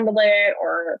employee to handle it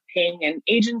or paying an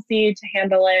agency to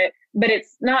handle it, but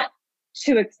it's not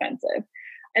too expensive.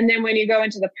 And then when you go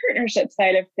into the partnership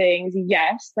side of things,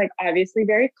 yes, like obviously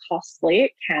very costly,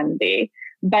 it can be.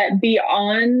 But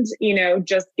beyond,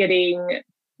 just getting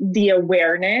the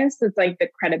awareness, it's like the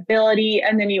credibility.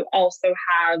 And then you also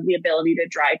have the ability to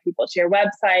drive people to your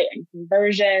website and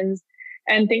conversions.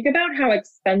 And think about how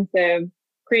expensive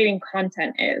creating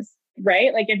content is,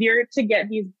 right? Like if you're to get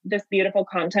this beautiful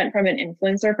content from an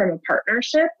influencer, from a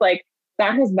partnership, like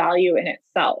that has value in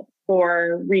itself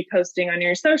for reposting on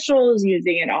your socials,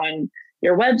 using it on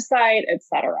your website,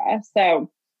 etc. So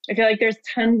I feel like there's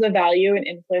tons of value in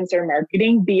influencer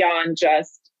marketing beyond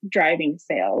just driving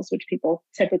sales, which people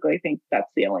typically think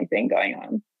that's the only thing going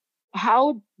on.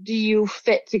 How do you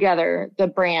fit together the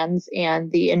brands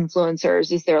and the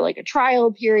influencers? Is there like a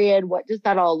trial period? What does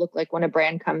that all look like when a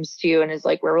brand comes to you and is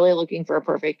like, we're really looking for a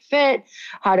perfect fit?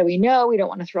 How do we know? We don't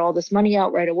want to throw all this money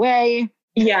out right away.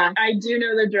 Yeah, I do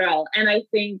know the drill. And I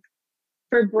think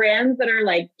for brands that are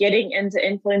like getting into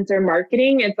influencer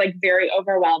marketing, it's like very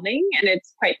overwhelming and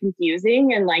it's quite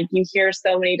confusing. And like you hear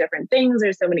so many different things.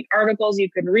 There's so many articles you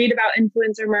could read about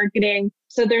influencer marketing.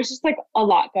 So there's just like a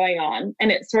lot going on. And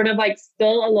it's sort of like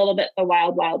still a little bit the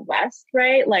wild, wild west,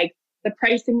 right? Like the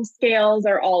pricing scales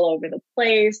are all over the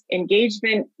place.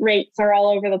 Engagement rates are all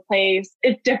over the place.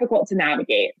 It's difficult to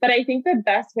navigate. But I think the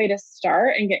best way to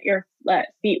start and get your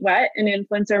feet wet in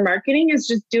influencer marketing is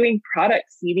just doing product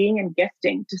seeding and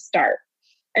gifting to start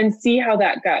and see how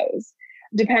that goes.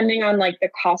 Depending on like the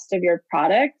cost of your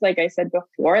product, like I said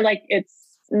before, like it's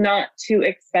not too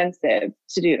expensive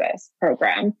to do this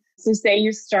program. So say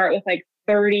you start with like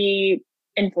 30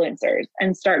 influencers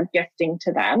and start gifting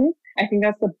to them. I think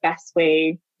that's the best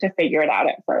way to figure it out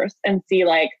at first and see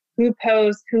like who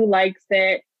posts, who likes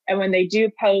it. And when they do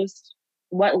post,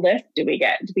 what lift do we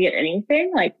get? Do we get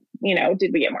anything? Like,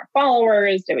 did we get more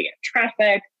followers? Did we get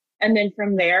traffic? And then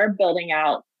from there, building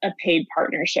out a paid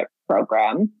partnership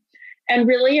program. And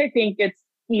really, I think it's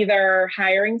either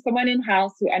hiring someone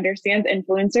in-house who understands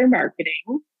influencer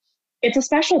marketing. It's a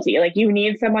specialty. Like you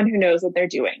need someone who knows what they're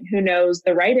doing, who knows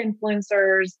the right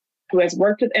influencers, who has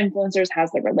worked with influencers,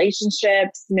 has the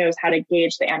relationships, knows how to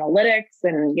gauge the analytics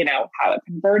and, how it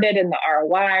converted and the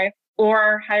ROI,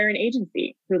 or hire an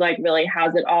agency who like really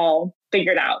has it all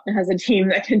figured out and has a team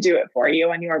that can do it for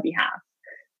you on your behalf.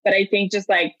 But I think just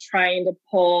like trying to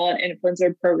pull an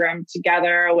influencer program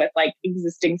together with like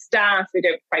existing staff who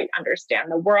don't quite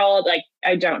understand the world, like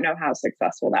I don't know how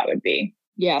successful that would be.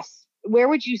 Yes. Where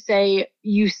would you say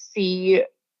you see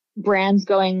brands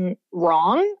going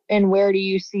wrong, and where do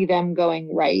you see them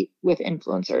going right with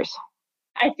influencers?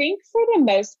 I think for the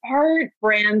most part,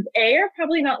 brands are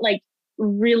probably not like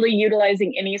really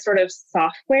utilizing any sort of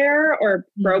software or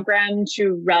program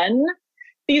to run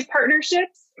these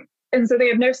partnerships. And so they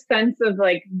have no sense of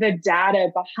like the data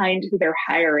behind who they're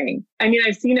hiring. I mean,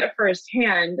 I've seen it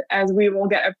firsthand as we will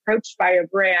get approached by a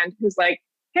brand who's like,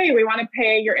 hey, we want to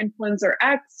pay your influencer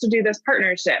X to do this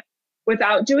partnership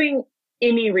without doing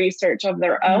any research of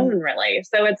their own, really.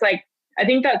 So it's like, I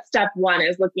think that step one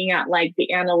is looking at like the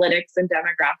analytics and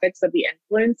demographics of the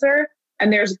influencer.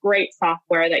 And there's great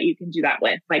software that you can do that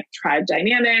with, like Tribe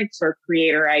Dynamics or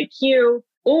Creator IQ.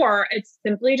 Or it's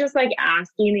simply just like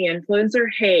asking the influencer,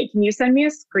 hey, can you send me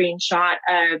a screenshot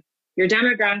of your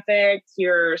demographics,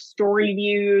 your story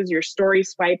views, your story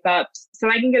swipe ups, so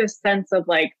I can get a sense of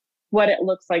like what it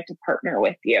looks like to partner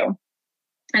with you.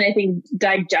 And I think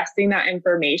digesting that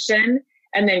information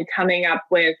and then coming up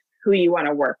with who you want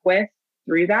to work with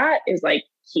through that is like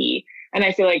key. And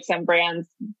I feel like some brands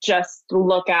just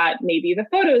look at maybe the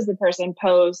photos the person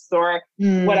posts or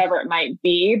whatever it might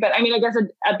be. But I mean, I guess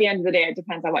at the end of the day, it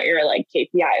depends on what your like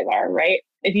KPIs are, right?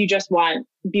 If you just want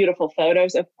beautiful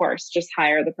photos, of course, just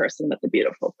hire the person with the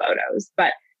beautiful photos. But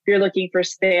if you're looking for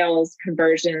sales,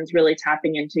 conversions, really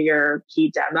tapping into your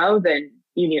key demo, then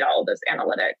you need all of those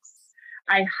analytics.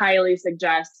 I highly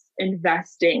suggest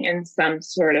investing in some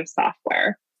sort of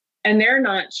software. And they're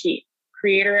not cheap.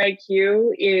 Creator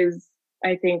IQ is,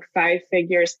 I think, 5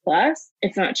 figures plus.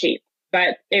 It's not cheap,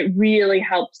 but it really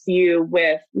helps you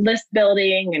with list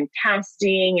building and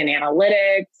casting and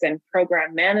analytics and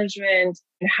program management,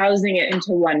 and housing it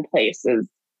into one place is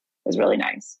really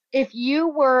nice. If you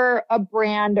were a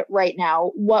brand right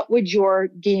now, what would your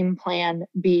game plan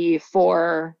be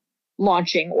for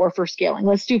launching or for scaling?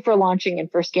 Let's do for launching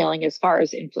and for scaling as far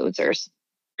as influencers.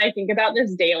 I think about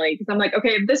this daily because I'm like,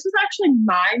 okay, if this was actually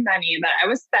my money that I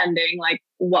was spending, like,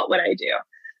 what would I do?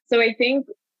 So I think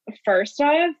first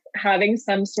off, having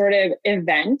some sort of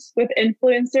event with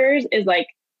influencers is like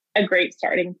a great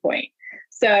starting point.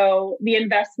 So the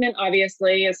investment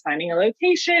obviously is finding a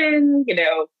location,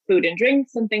 food and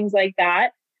drinks and things like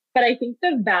that. But I think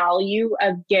the value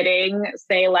of getting,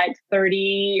 say, like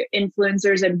 30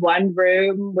 influencers in one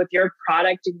room with your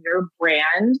product and your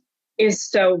brand is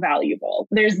so valuable.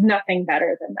 There's nothing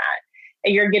better than that.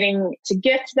 You're getting to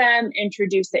gift them,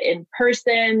 introduce it in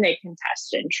person, they can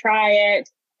test and try it.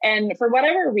 And for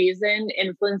whatever reason,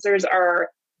 influencers are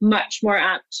much more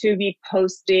apt to be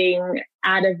posting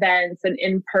at events and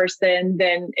in person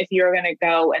than if you're going to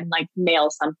go and like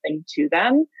mail something to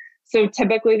them. So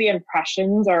typically the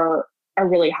impressions are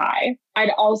really high.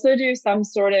 I'd also do some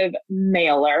sort of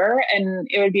mailer, and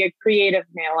it would be a creative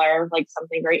mailer, like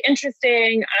something very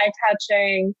interesting,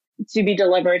 eye-catching, to be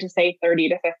delivered to say 30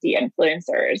 to 50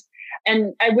 influencers.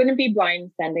 And I wouldn't be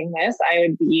blind sending this. I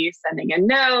would be sending a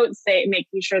note,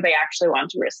 making sure they actually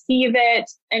want to receive it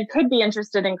and could be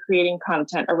interested in creating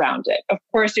content around it. Of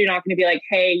course, you're not going to be like,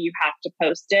 hey, you have to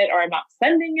post it or I'm not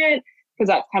sending it, because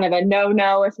that's kind of a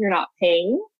no-no if you're not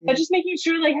paying. But just making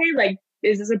sure like, hey, like,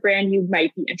 is this a brand you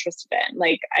might be interested in?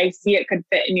 Like, I see it could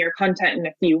fit in your content in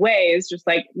a few ways, just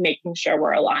like making sure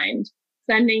we're aligned,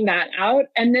 sending that out.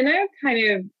 And then I would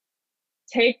kind of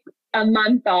take a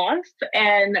month off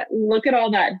and look at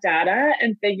all that data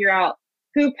and figure out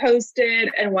who posted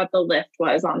and what the lift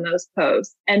was on those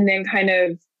posts, and then kind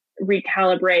of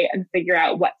recalibrate and figure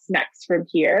out what's next from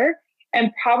here.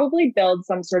 And probably build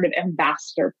some sort of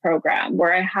ambassador program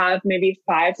where I have maybe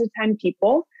 5 to 10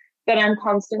 people that I'm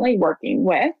constantly working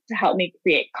with to help me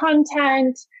create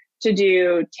content, to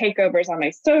do takeovers on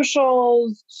my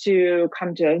socials, to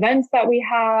come to events that we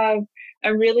have,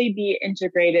 and really be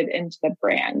integrated into the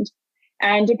brand.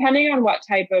 And depending on what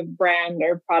type of brand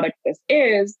or product this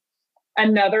is,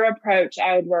 another approach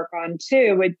I would work on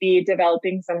too would be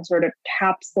developing some sort of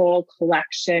capsule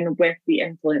collection with the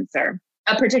influencer,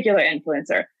 a particular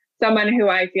influencer, someone who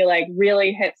I feel like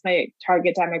really hits my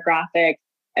target demographic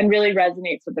and really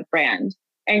resonates with the brand.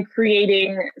 And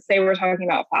creating, say we're talking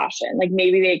about fashion, like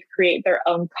maybe they create their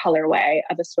own colorway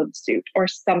of a swimsuit or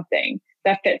something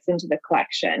that fits into the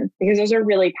collection, because those are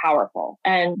really powerful.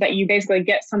 And that you basically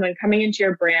get someone coming into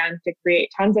your brand to create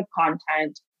tons of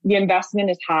content. The investment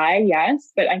is high,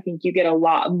 yes, but I think you get a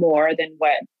lot more than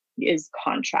what is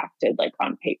contracted like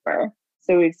on paper.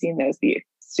 So we've seen those be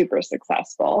super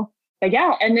successful. But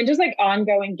yeah, and then just like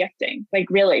ongoing gifting, like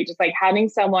really just like having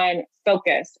someone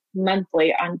focus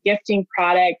monthly on gifting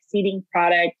product, seeding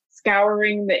product,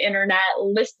 scouring the internet,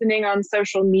 listening on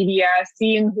social media,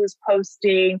 seeing who's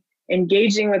posting,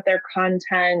 engaging with their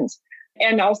content,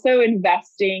 and also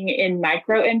investing in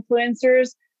micro influencers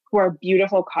who are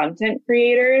beautiful content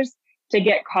creators to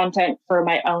get content for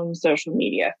my own social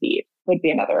media feed would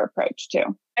be another approach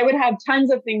too. I would have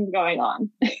tons of things going on.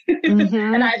 Mm-hmm.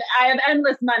 And I have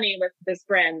endless money with this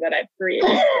brand that I've created.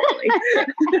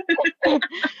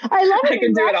 I love it. I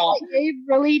can do it all. You gave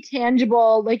really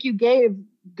tangible, like you gave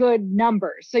good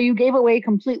numbers. So you gave away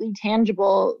completely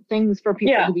tangible things for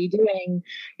people to be doing.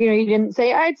 You know, you didn't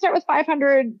say, I'd start with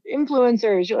 500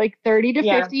 influencers. You're like 30 to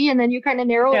 50. And then you kind of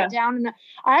narrow it down. And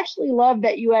I actually love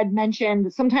that you had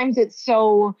mentioned sometimes it's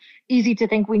so easy to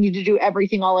think we need to do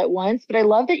everything all at once. But I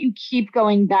love that you keep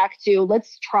going back to,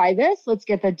 let's try this. Let's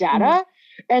get the data. Mm-hmm.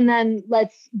 And then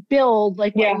let's build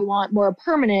like what we want more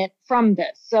permanent from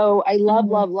this. So I love,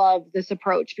 love this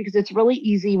approach because it's really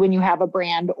easy when you have a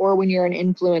brand or when you're an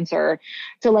influencer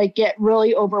to like get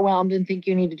really overwhelmed and think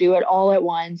you need to do it all at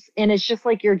once. And it's just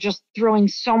like, you're just throwing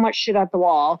so much shit at the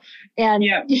wall and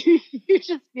you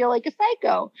just feel like a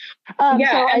psycho. So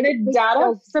and the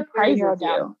data surprises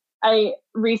you.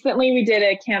 We did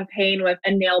a campaign with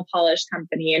a nail polish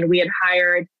company and we had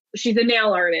hired, she's a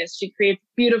nail artist. She creates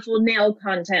beautiful nail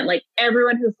content. Like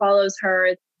everyone who follows her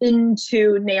is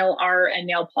into nail art and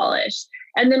nail polish.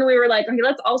 And then we were like, okay,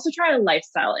 let's also try a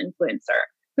lifestyle influencer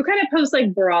who kind of posts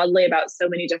like broadly about so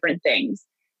many different things.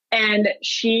 And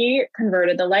she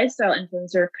converted, the lifestyle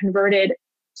influencer converted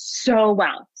so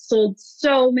well, sold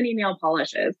so many nail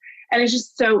polishes. And it's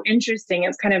just so interesting.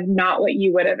 It's kind of not what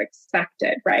you would have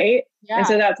expected, right? Yeah. And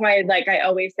so that's why, like, I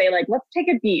always say, like, let's take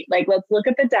a beat. Like, let's look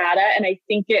at the data. And I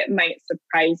think it might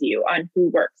surprise you on who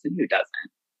works and who doesn't.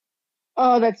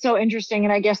 Oh, that's so interesting.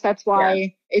 And I guess that's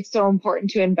why it's so important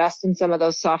to invest in some of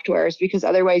those softwares, because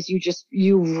otherwise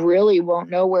you really won't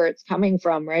know where it's coming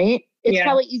from, right? It's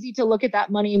probably easy to look at that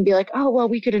money and be like, oh, well,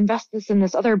 we could invest this in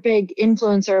this other big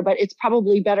influencer, but it's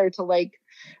probably better to like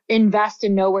invest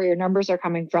and know where your numbers are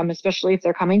coming from, especially if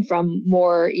they're coming from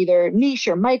more either niche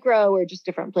or micro or just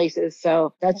different places.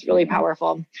 So that's really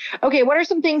powerful. Okay. What are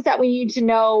some things that we need to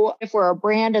know if we're a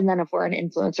brand and then if we're an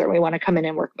influencer, we want to come in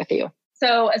and work with you?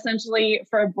 So essentially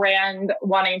for a brand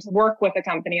wanting to work with a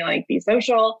company like Be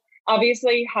Social,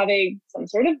 obviously having some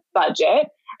sort of budget.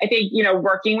 I think, you know,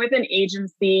 working with an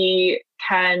agency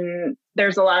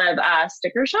there's a lot of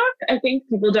sticker shock. I think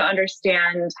people don't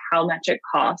understand how much it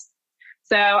costs.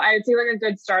 So I would say like a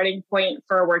good starting point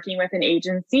for working with an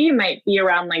agency might be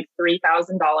around like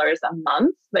 $3,000 a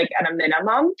month, like at a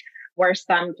minimum, where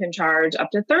some can charge up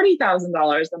to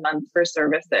 $30,000 a month for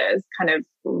services, kind of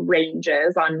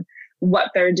ranges on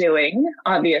what they're doing,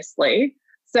 obviously.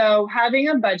 So having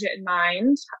a budget in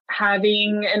mind,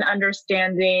 having an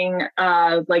understanding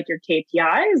of like your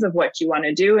KPIs of what you want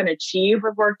to do and achieve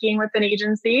with working with an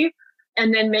agency,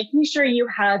 and then making sure you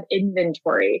have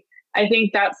inventory. I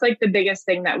think that's like the biggest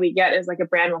thing that we get is like a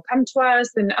brand will come to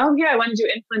us and, oh yeah, I want to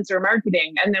do influencer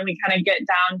marketing. And then we kind of get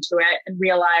down to it and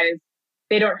realize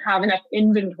they don't have enough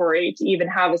inventory to even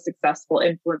have a successful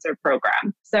influencer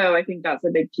program. So I think that's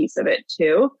a big piece of it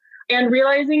too. And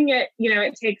realizing it, you know,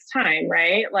 it takes time,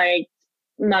 right? Like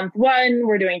month one,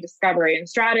 we're doing discovery and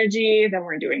strategy, then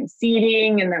we're doing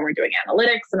seeding, and then we're doing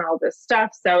analytics and all this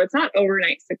stuff. So it's not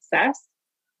overnight success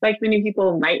like many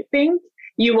people might think.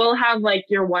 You will have like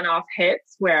your one-off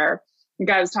hits where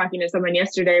I was talking to someone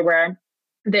yesterday where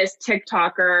this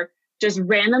TikToker just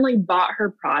randomly bought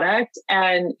her product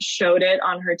and showed it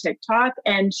on her TikTok.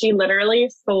 And she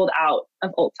literally sold out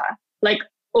of Ulta, like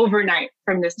overnight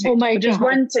from this TikTok, just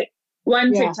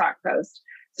one TikTok post.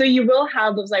 So you will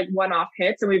have those like one-off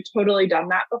hits. And we've totally done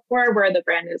that before where the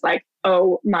brand is like,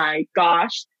 oh my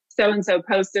gosh, so-and-so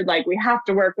posted, like we have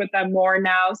to work with them more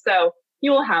now. So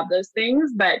you will have those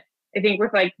things, but I think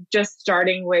with like just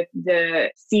starting with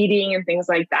the seeding and things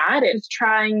like that, it's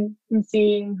trying and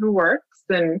seeing who works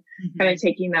and kind of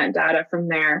taking that data from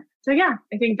there. So yeah,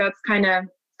 I think that's kind of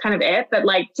it. But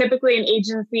like typically an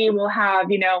agency will have,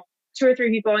 you know, 2 or 3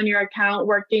 people in your account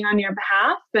working on your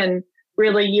behalf and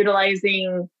really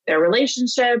utilizing their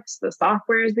relationships, the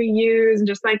softwares we use, and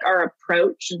just like our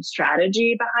approach and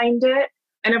strategy behind it.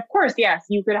 And of course, yes,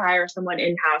 you could hire someone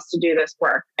in-house to do this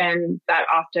work. And that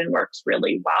often works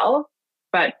really well,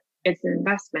 but it's an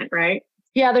investment, right?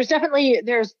 Yeah,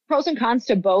 there's pros and cons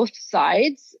to both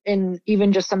sides. And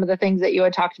even just some of the things that you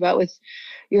had talked about with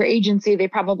your agency, they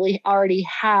probably already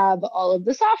have all of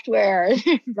the software,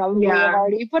 probably have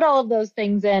already put all of those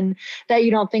things in that you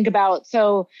don't think about.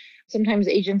 So Sometimes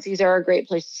agencies are a great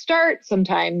place to start.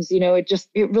 Sometimes,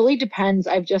 it really depends.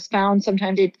 I've just found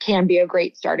sometimes it can be a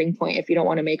great starting point if you don't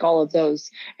want to make all of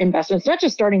those investments, not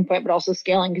just starting point, but also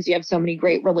scaling, because you have so many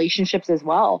great relationships as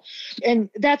well. And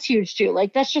that's huge too.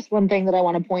 Like, that's just one thing that I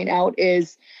want to point out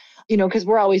is, because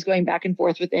we're always going back and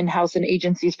forth with in-house and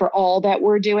agencies for all that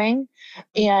we're doing.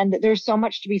 And there's so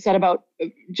much to be said about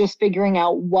just figuring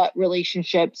out what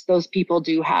relationships those people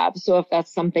do have. So if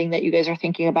that's something that you guys are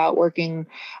thinking about working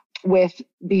with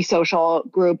Be Social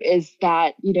Group, is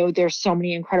that, there's so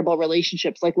many incredible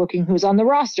relationships, like looking who's on the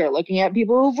roster, looking at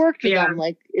people who've worked with them,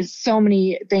 like is so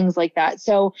many things like that.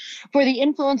 So for the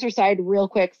influencer side, real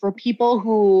quick, for people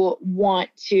who want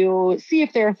to see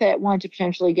if they're a fit, want to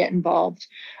potentially get involved,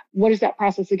 what is that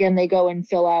process again? They go and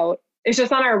fill out. It's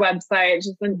just on our website. It's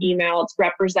just an email. It's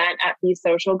represent@Be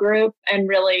Social Group, and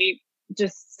really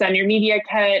just send your media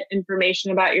kit,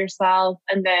 information about yourself.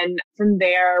 And then from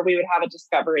there, we would have a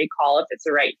discovery call if it's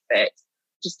the right fit,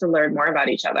 just to learn more about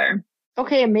each other.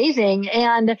 Okay, amazing.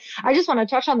 And I just want to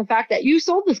touch on the fact that you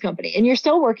sold this company and you're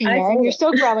still working there and you're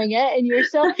still growing it and you're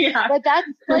still, but that's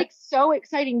like so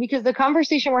exciting, because the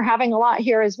conversation we're having a lot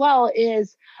here as well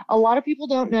is a lot of people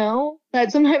don't know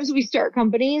that sometimes we start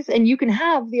companies and you can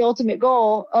have the ultimate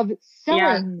goal of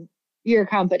selling your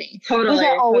company. Totally. Was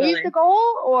that always the goal,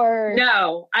 or?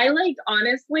 No, I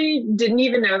honestly didn't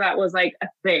even know that was like a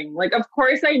thing. Like, of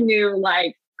course I knew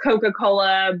like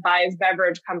Coca-Cola buys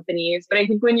beverage companies, but I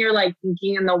think when you're like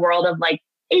thinking in the world of like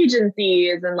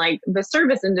agencies and like the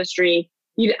service industry,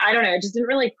 I don't know, it just didn't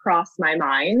really cross my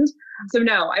mind. So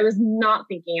no, I was not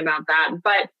thinking about that.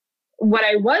 But what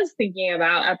I was thinking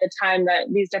about at the time that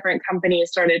these different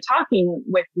companies started talking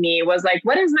with me was like,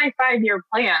 what is my 5-year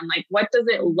plan? Like, what does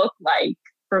it look like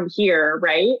from here?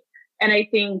 Right. And I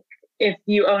think if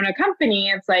you own a company,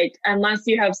 it's like, unless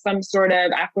you have some sort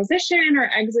of acquisition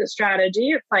or exit strategy,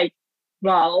 it's like,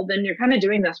 well, then you're kind of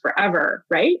doing this forever,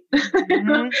 right?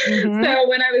 Mm-hmm. So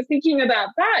when I was thinking about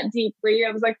that deeply,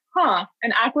 I was like,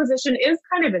 an acquisition is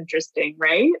kind of interesting,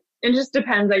 right? It just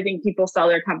depends. I think people sell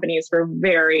their companies for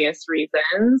various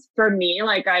reasons. For me,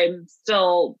 like, I'm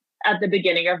still at the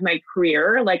beginning of my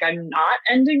career. Like, I'm not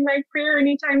ending my career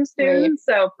anytime soon. Right.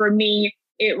 So for me,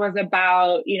 it was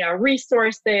about,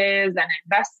 resources and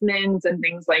investments and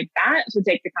things like that to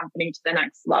take the company to the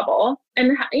next level,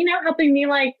 and, helping me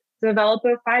like develop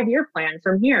a 5-year plan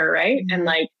from here. Right. Mm-hmm. And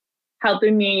like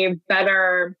helping me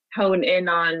better hone in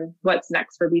on what's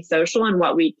next for Be Social and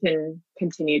what we can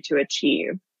continue to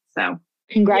achieve. So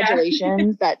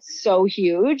congratulations. That's so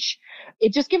huge.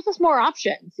 It just gives us more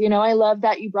options. I love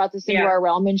that you brought this into our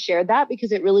realm and shared that,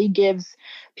 because it really gives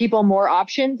people more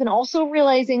options, and also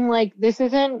realizing like this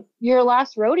isn't your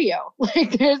last rodeo.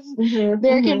 Like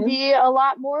there can be a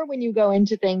lot more when you go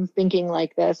into things thinking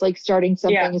like this, like starting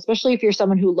something, especially if you're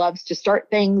someone who loves to start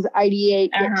things,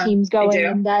 ideate, get teams going,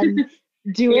 and then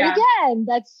do it again.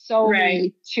 That's so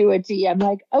me to a T. I'm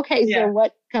like, okay, so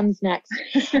what comes next?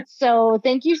 So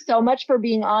thank you so much for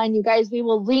being on. You guys, we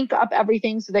will link up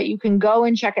everything so that you can go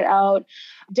and check it out.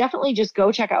 Definitely just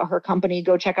go check out her company,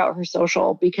 go check out her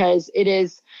social, because it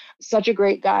is such a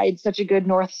great guide, such a good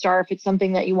North Star if it's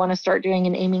something that you want to start doing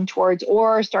and aiming towards,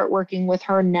 or start working with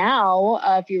her now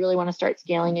if you really want to start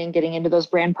scaling and getting into those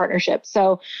brand partnerships.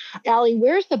 So Allie,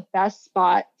 where's the best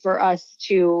spot for us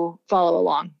to follow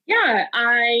along? Yeah,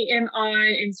 I am on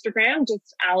Instagram,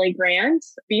 just Allie Grant.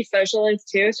 Be Social is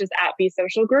too. It's just @Be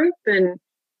Social Group, and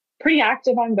pretty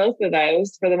active on both of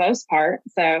those for the most part.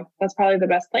 So that's probably the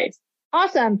best place.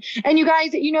 Awesome. And you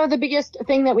guys, the biggest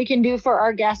thing that we can do for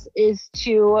our guests is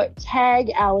to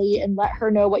tag Allie and let her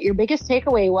know what your biggest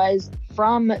takeaway was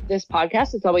from this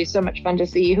podcast. It's always so much fun to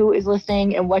see who is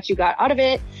listening and what you got out of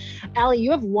it. Allie,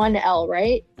 you have one L,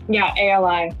 right? Yeah,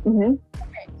 ALI. Mm-hmm.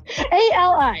 Okay.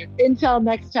 ALI. Until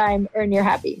next time, earn your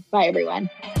happy. Bye, everyone.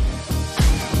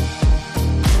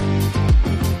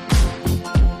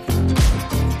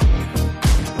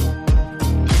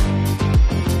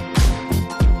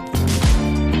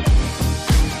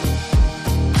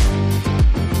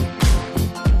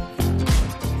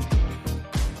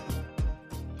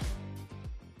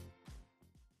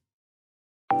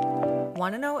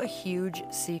 Want to know a huge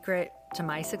secret to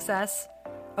my success?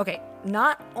 Okay,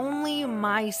 not only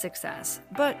my success,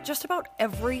 but just about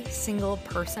every single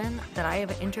person that I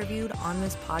have interviewed on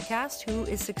this podcast who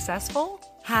is successful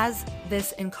has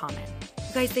this in common.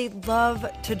 You guys, they love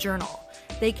to journal.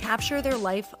 They capture their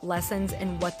life lessons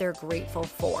and what they're grateful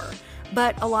for.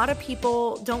 But a lot of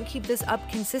people don't keep this up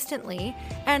consistently.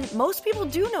 And most people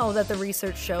do know that the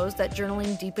research shows that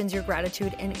journaling deepens your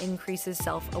gratitude and increases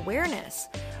self-awareness.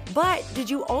 But did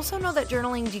you also know that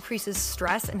journaling decreases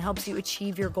stress and helps you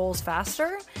achieve your goals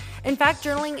faster? In fact,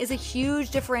 journaling is a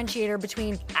huge differentiator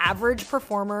between average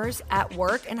performers at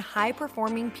work and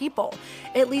high-performing people.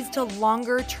 It leads to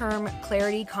longer-term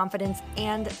clarity, confidence,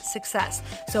 and success.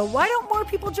 So why don't more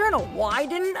people journal? Why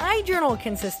didn't I journal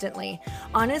consistently?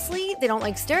 Honestly, they don't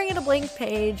like staring at a blank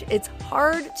page. It's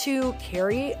hard to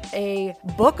carry a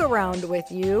book around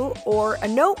with you or a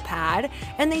notepad,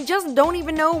 and they just don't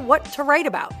even know what to write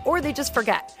about, or they just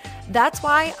forget. That's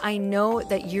why I know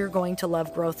that you're going to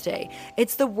love Growth Day.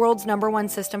 It's the world's #1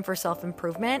 system for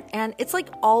self-improvement, and it's like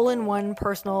all-in-one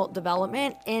personal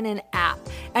development in an app.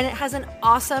 And it has an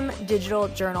awesome digital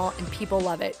journal, and people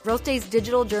love it. Growth Day's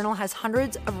digital journal has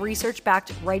hundreds of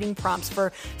research-backed writing prompts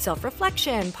for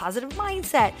self-reflection, positive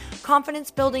mindset, confidence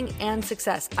building, and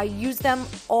success. I use them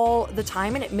all the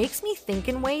time, and it makes me think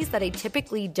in ways that I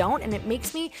typically don't, and it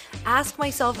makes me ask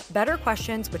myself better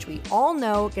questions, which we all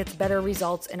know gets better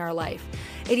results in our life.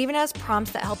 It even has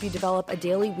prompts that help you develop a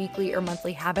daily, weekly, or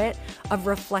monthly habit of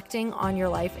reflecting on your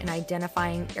life and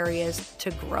identifying areas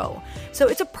to grow. So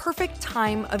it's a perfect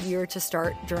time of year to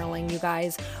start journaling, you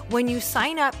guys. When you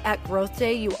sign up at Growth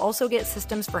Day, you also get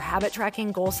systems for habit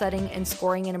tracking, goal setting, and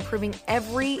scoring, and improving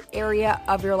every area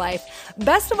of your life.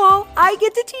 Best of all, I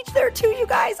get to teach there too, you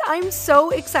guys. I'm so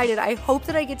excited. I hope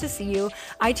that I get to see you.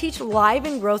 I teach live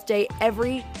in Growth Day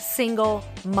every single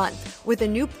month with a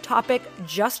new topic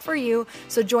just for you.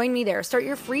 So join me there. Start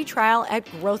your free trial at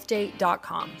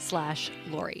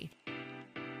growthday.com/Lori.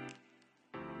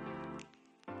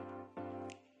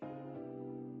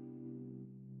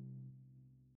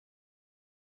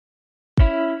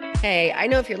 Hey, I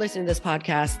know if you're listening to this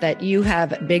podcast that you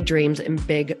have big dreams and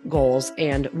big goals.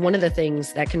 And one of the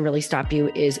things that can really stop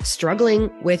you is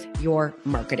struggling with your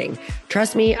marketing.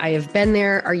 Trust me, I have been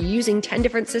there. Are you using 10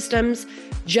 different systems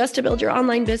just to build your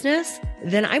online business?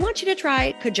 Then I want you to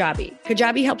try Kajabi.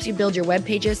 Kajabi helps you build your web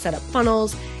pages, set up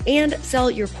funnels, and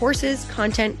sell your courses,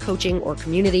 content, coaching, or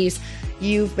communities.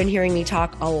 You've been hearing me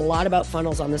talk a lot about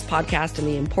funnels on this podcast and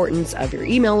the importance of your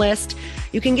email list.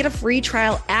 You can get a free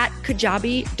trial at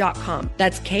kajabi.com.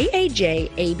 That's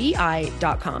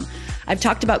Kajabi.com. I've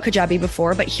talked about Kajabi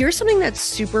before, but here's something that's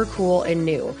super cool and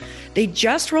new. They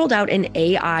just rolled out an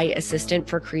AI assistant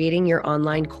for creating your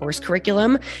online course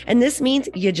curriculum. And this means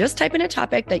you just type in a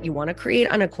topic that you want to create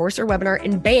on a course or webinar,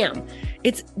 and bam,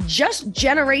 it just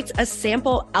generates a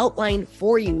sample outline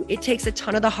for you. It takes a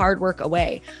ton of the hard work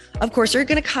away. Of course, you're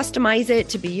going to customize it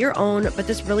to be your own, but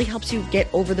this really helps you get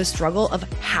over the struggle of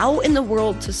how in the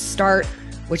world to start,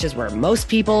 which is where most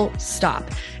people stop.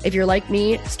 If you're like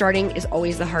me, starting is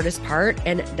always the hardest part,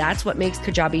 and that's what makes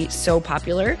Kajabi so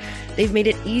popular. They've made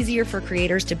it easier for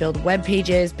creators to build web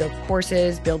pages, build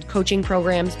courses, build coaching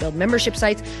programs, build membership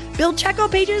sites, build checkout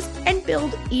pages, and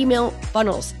build email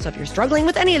funnels. So if you're struggling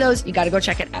with any of those, you got to go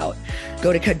check it out.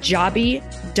 Go to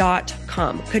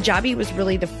Kajabi.com. Kajabi was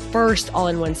really the first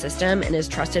all-in-one system and is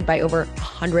trusted by over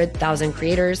 100,000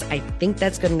 creators. I think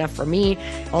that's good enough for me.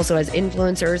 Also has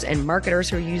influencers and marketers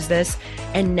who use this.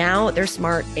 And now their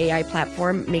smart AI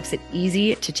platform makes it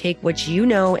easy to take what you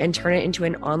know and turn it into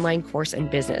an online course and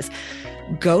business.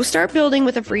 Go start building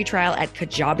with a free trial at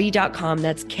Kajabi.com.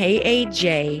 That's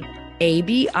Kajabi.com.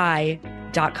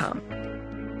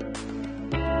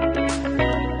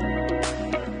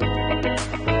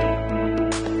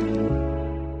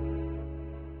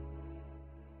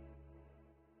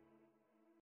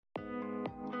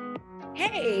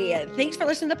 Hey, thanks for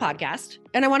listening to the podcast.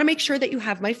 And I want to make sure that you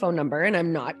have my phone number, and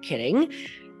I'm not kidding.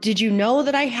 Did you know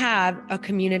that I have a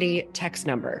community text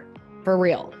number? For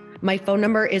real. My phone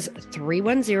number is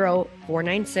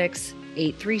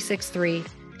 310-496-8363.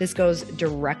 This goes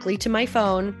directly to my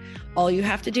phone. All you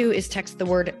have to do is text the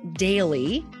word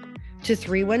daily to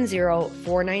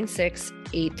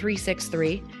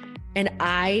 310-496-8363. And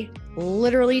I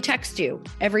literally text you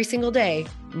every single day,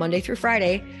 Monday through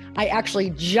Friday. I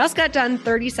actually just got done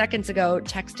 30 seconds ago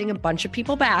texting a bunch of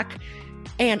people back,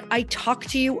 and I talk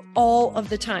to you all of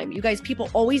the time. You guys, people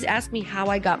always ask me how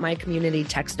I got my community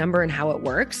text number and how it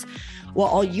works. Well,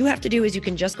 all you have to do is you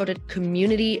can just go to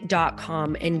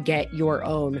community.com and get your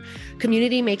own.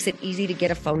 Community makes it easy to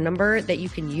get a phone number that you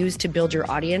can use to build your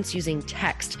audience using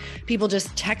text. People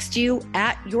just text you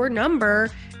at your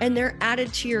number and they're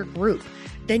added to your group.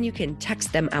 Then you can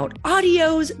text them out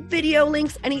audios, video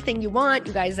links, anything you want.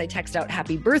 You guys, I text out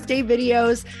happy birthday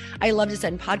videos. I love to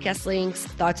send podcast links,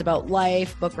 thoughts about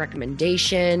life, book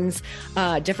recommendations,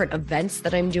 different events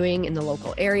that I'm doing in the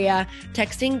local area.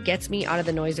 Texting gets me out of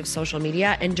the noise of social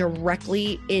media and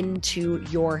directly into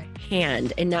your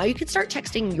hand. And now you can start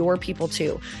texting your people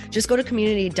too. Just go to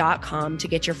community.com to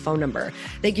get your phone number.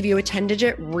 They give you a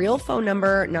 10-digit real phone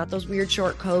number, not those weird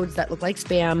short codes that look like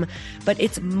spam, but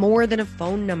it's more than a phone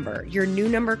phone number. Your new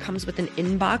number comes with an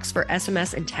inbox for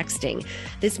SMS and texting.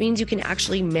 This means you can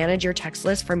actually manage your text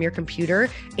list from your computer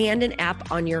and an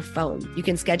app on your phone. You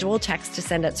can schedule text to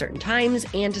send at certain times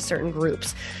and to certain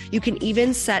groups. You can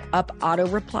even set up auto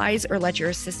replies or let your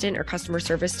assistant or customer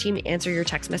service team answer your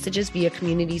text messages via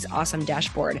Community's awesome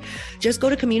dashboard. Just go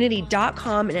to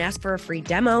community.com and ask for a free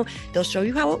demo. They'll show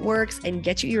you how it works and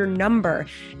get you your number.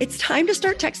 It's time to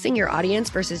start texting your audience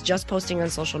versus just posting on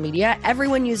social media.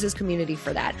 Everyone uses Community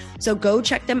for that. So go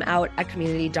check them out at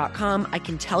community.com. I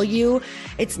can tell you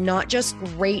it's not just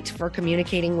great for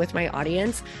communicating with my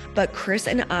audience, but Chris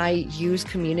and I use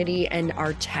Community and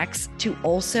our texts to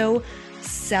also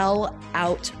sell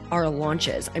out our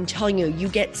launches. I'm telling you, you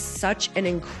get such an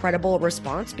incredible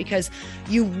response because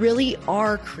you really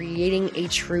are creating a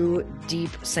true,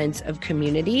 deep sense of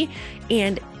community,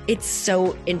 and it's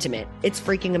so intimate. It's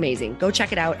freaking amazing. Go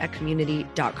check it out at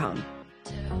community.com.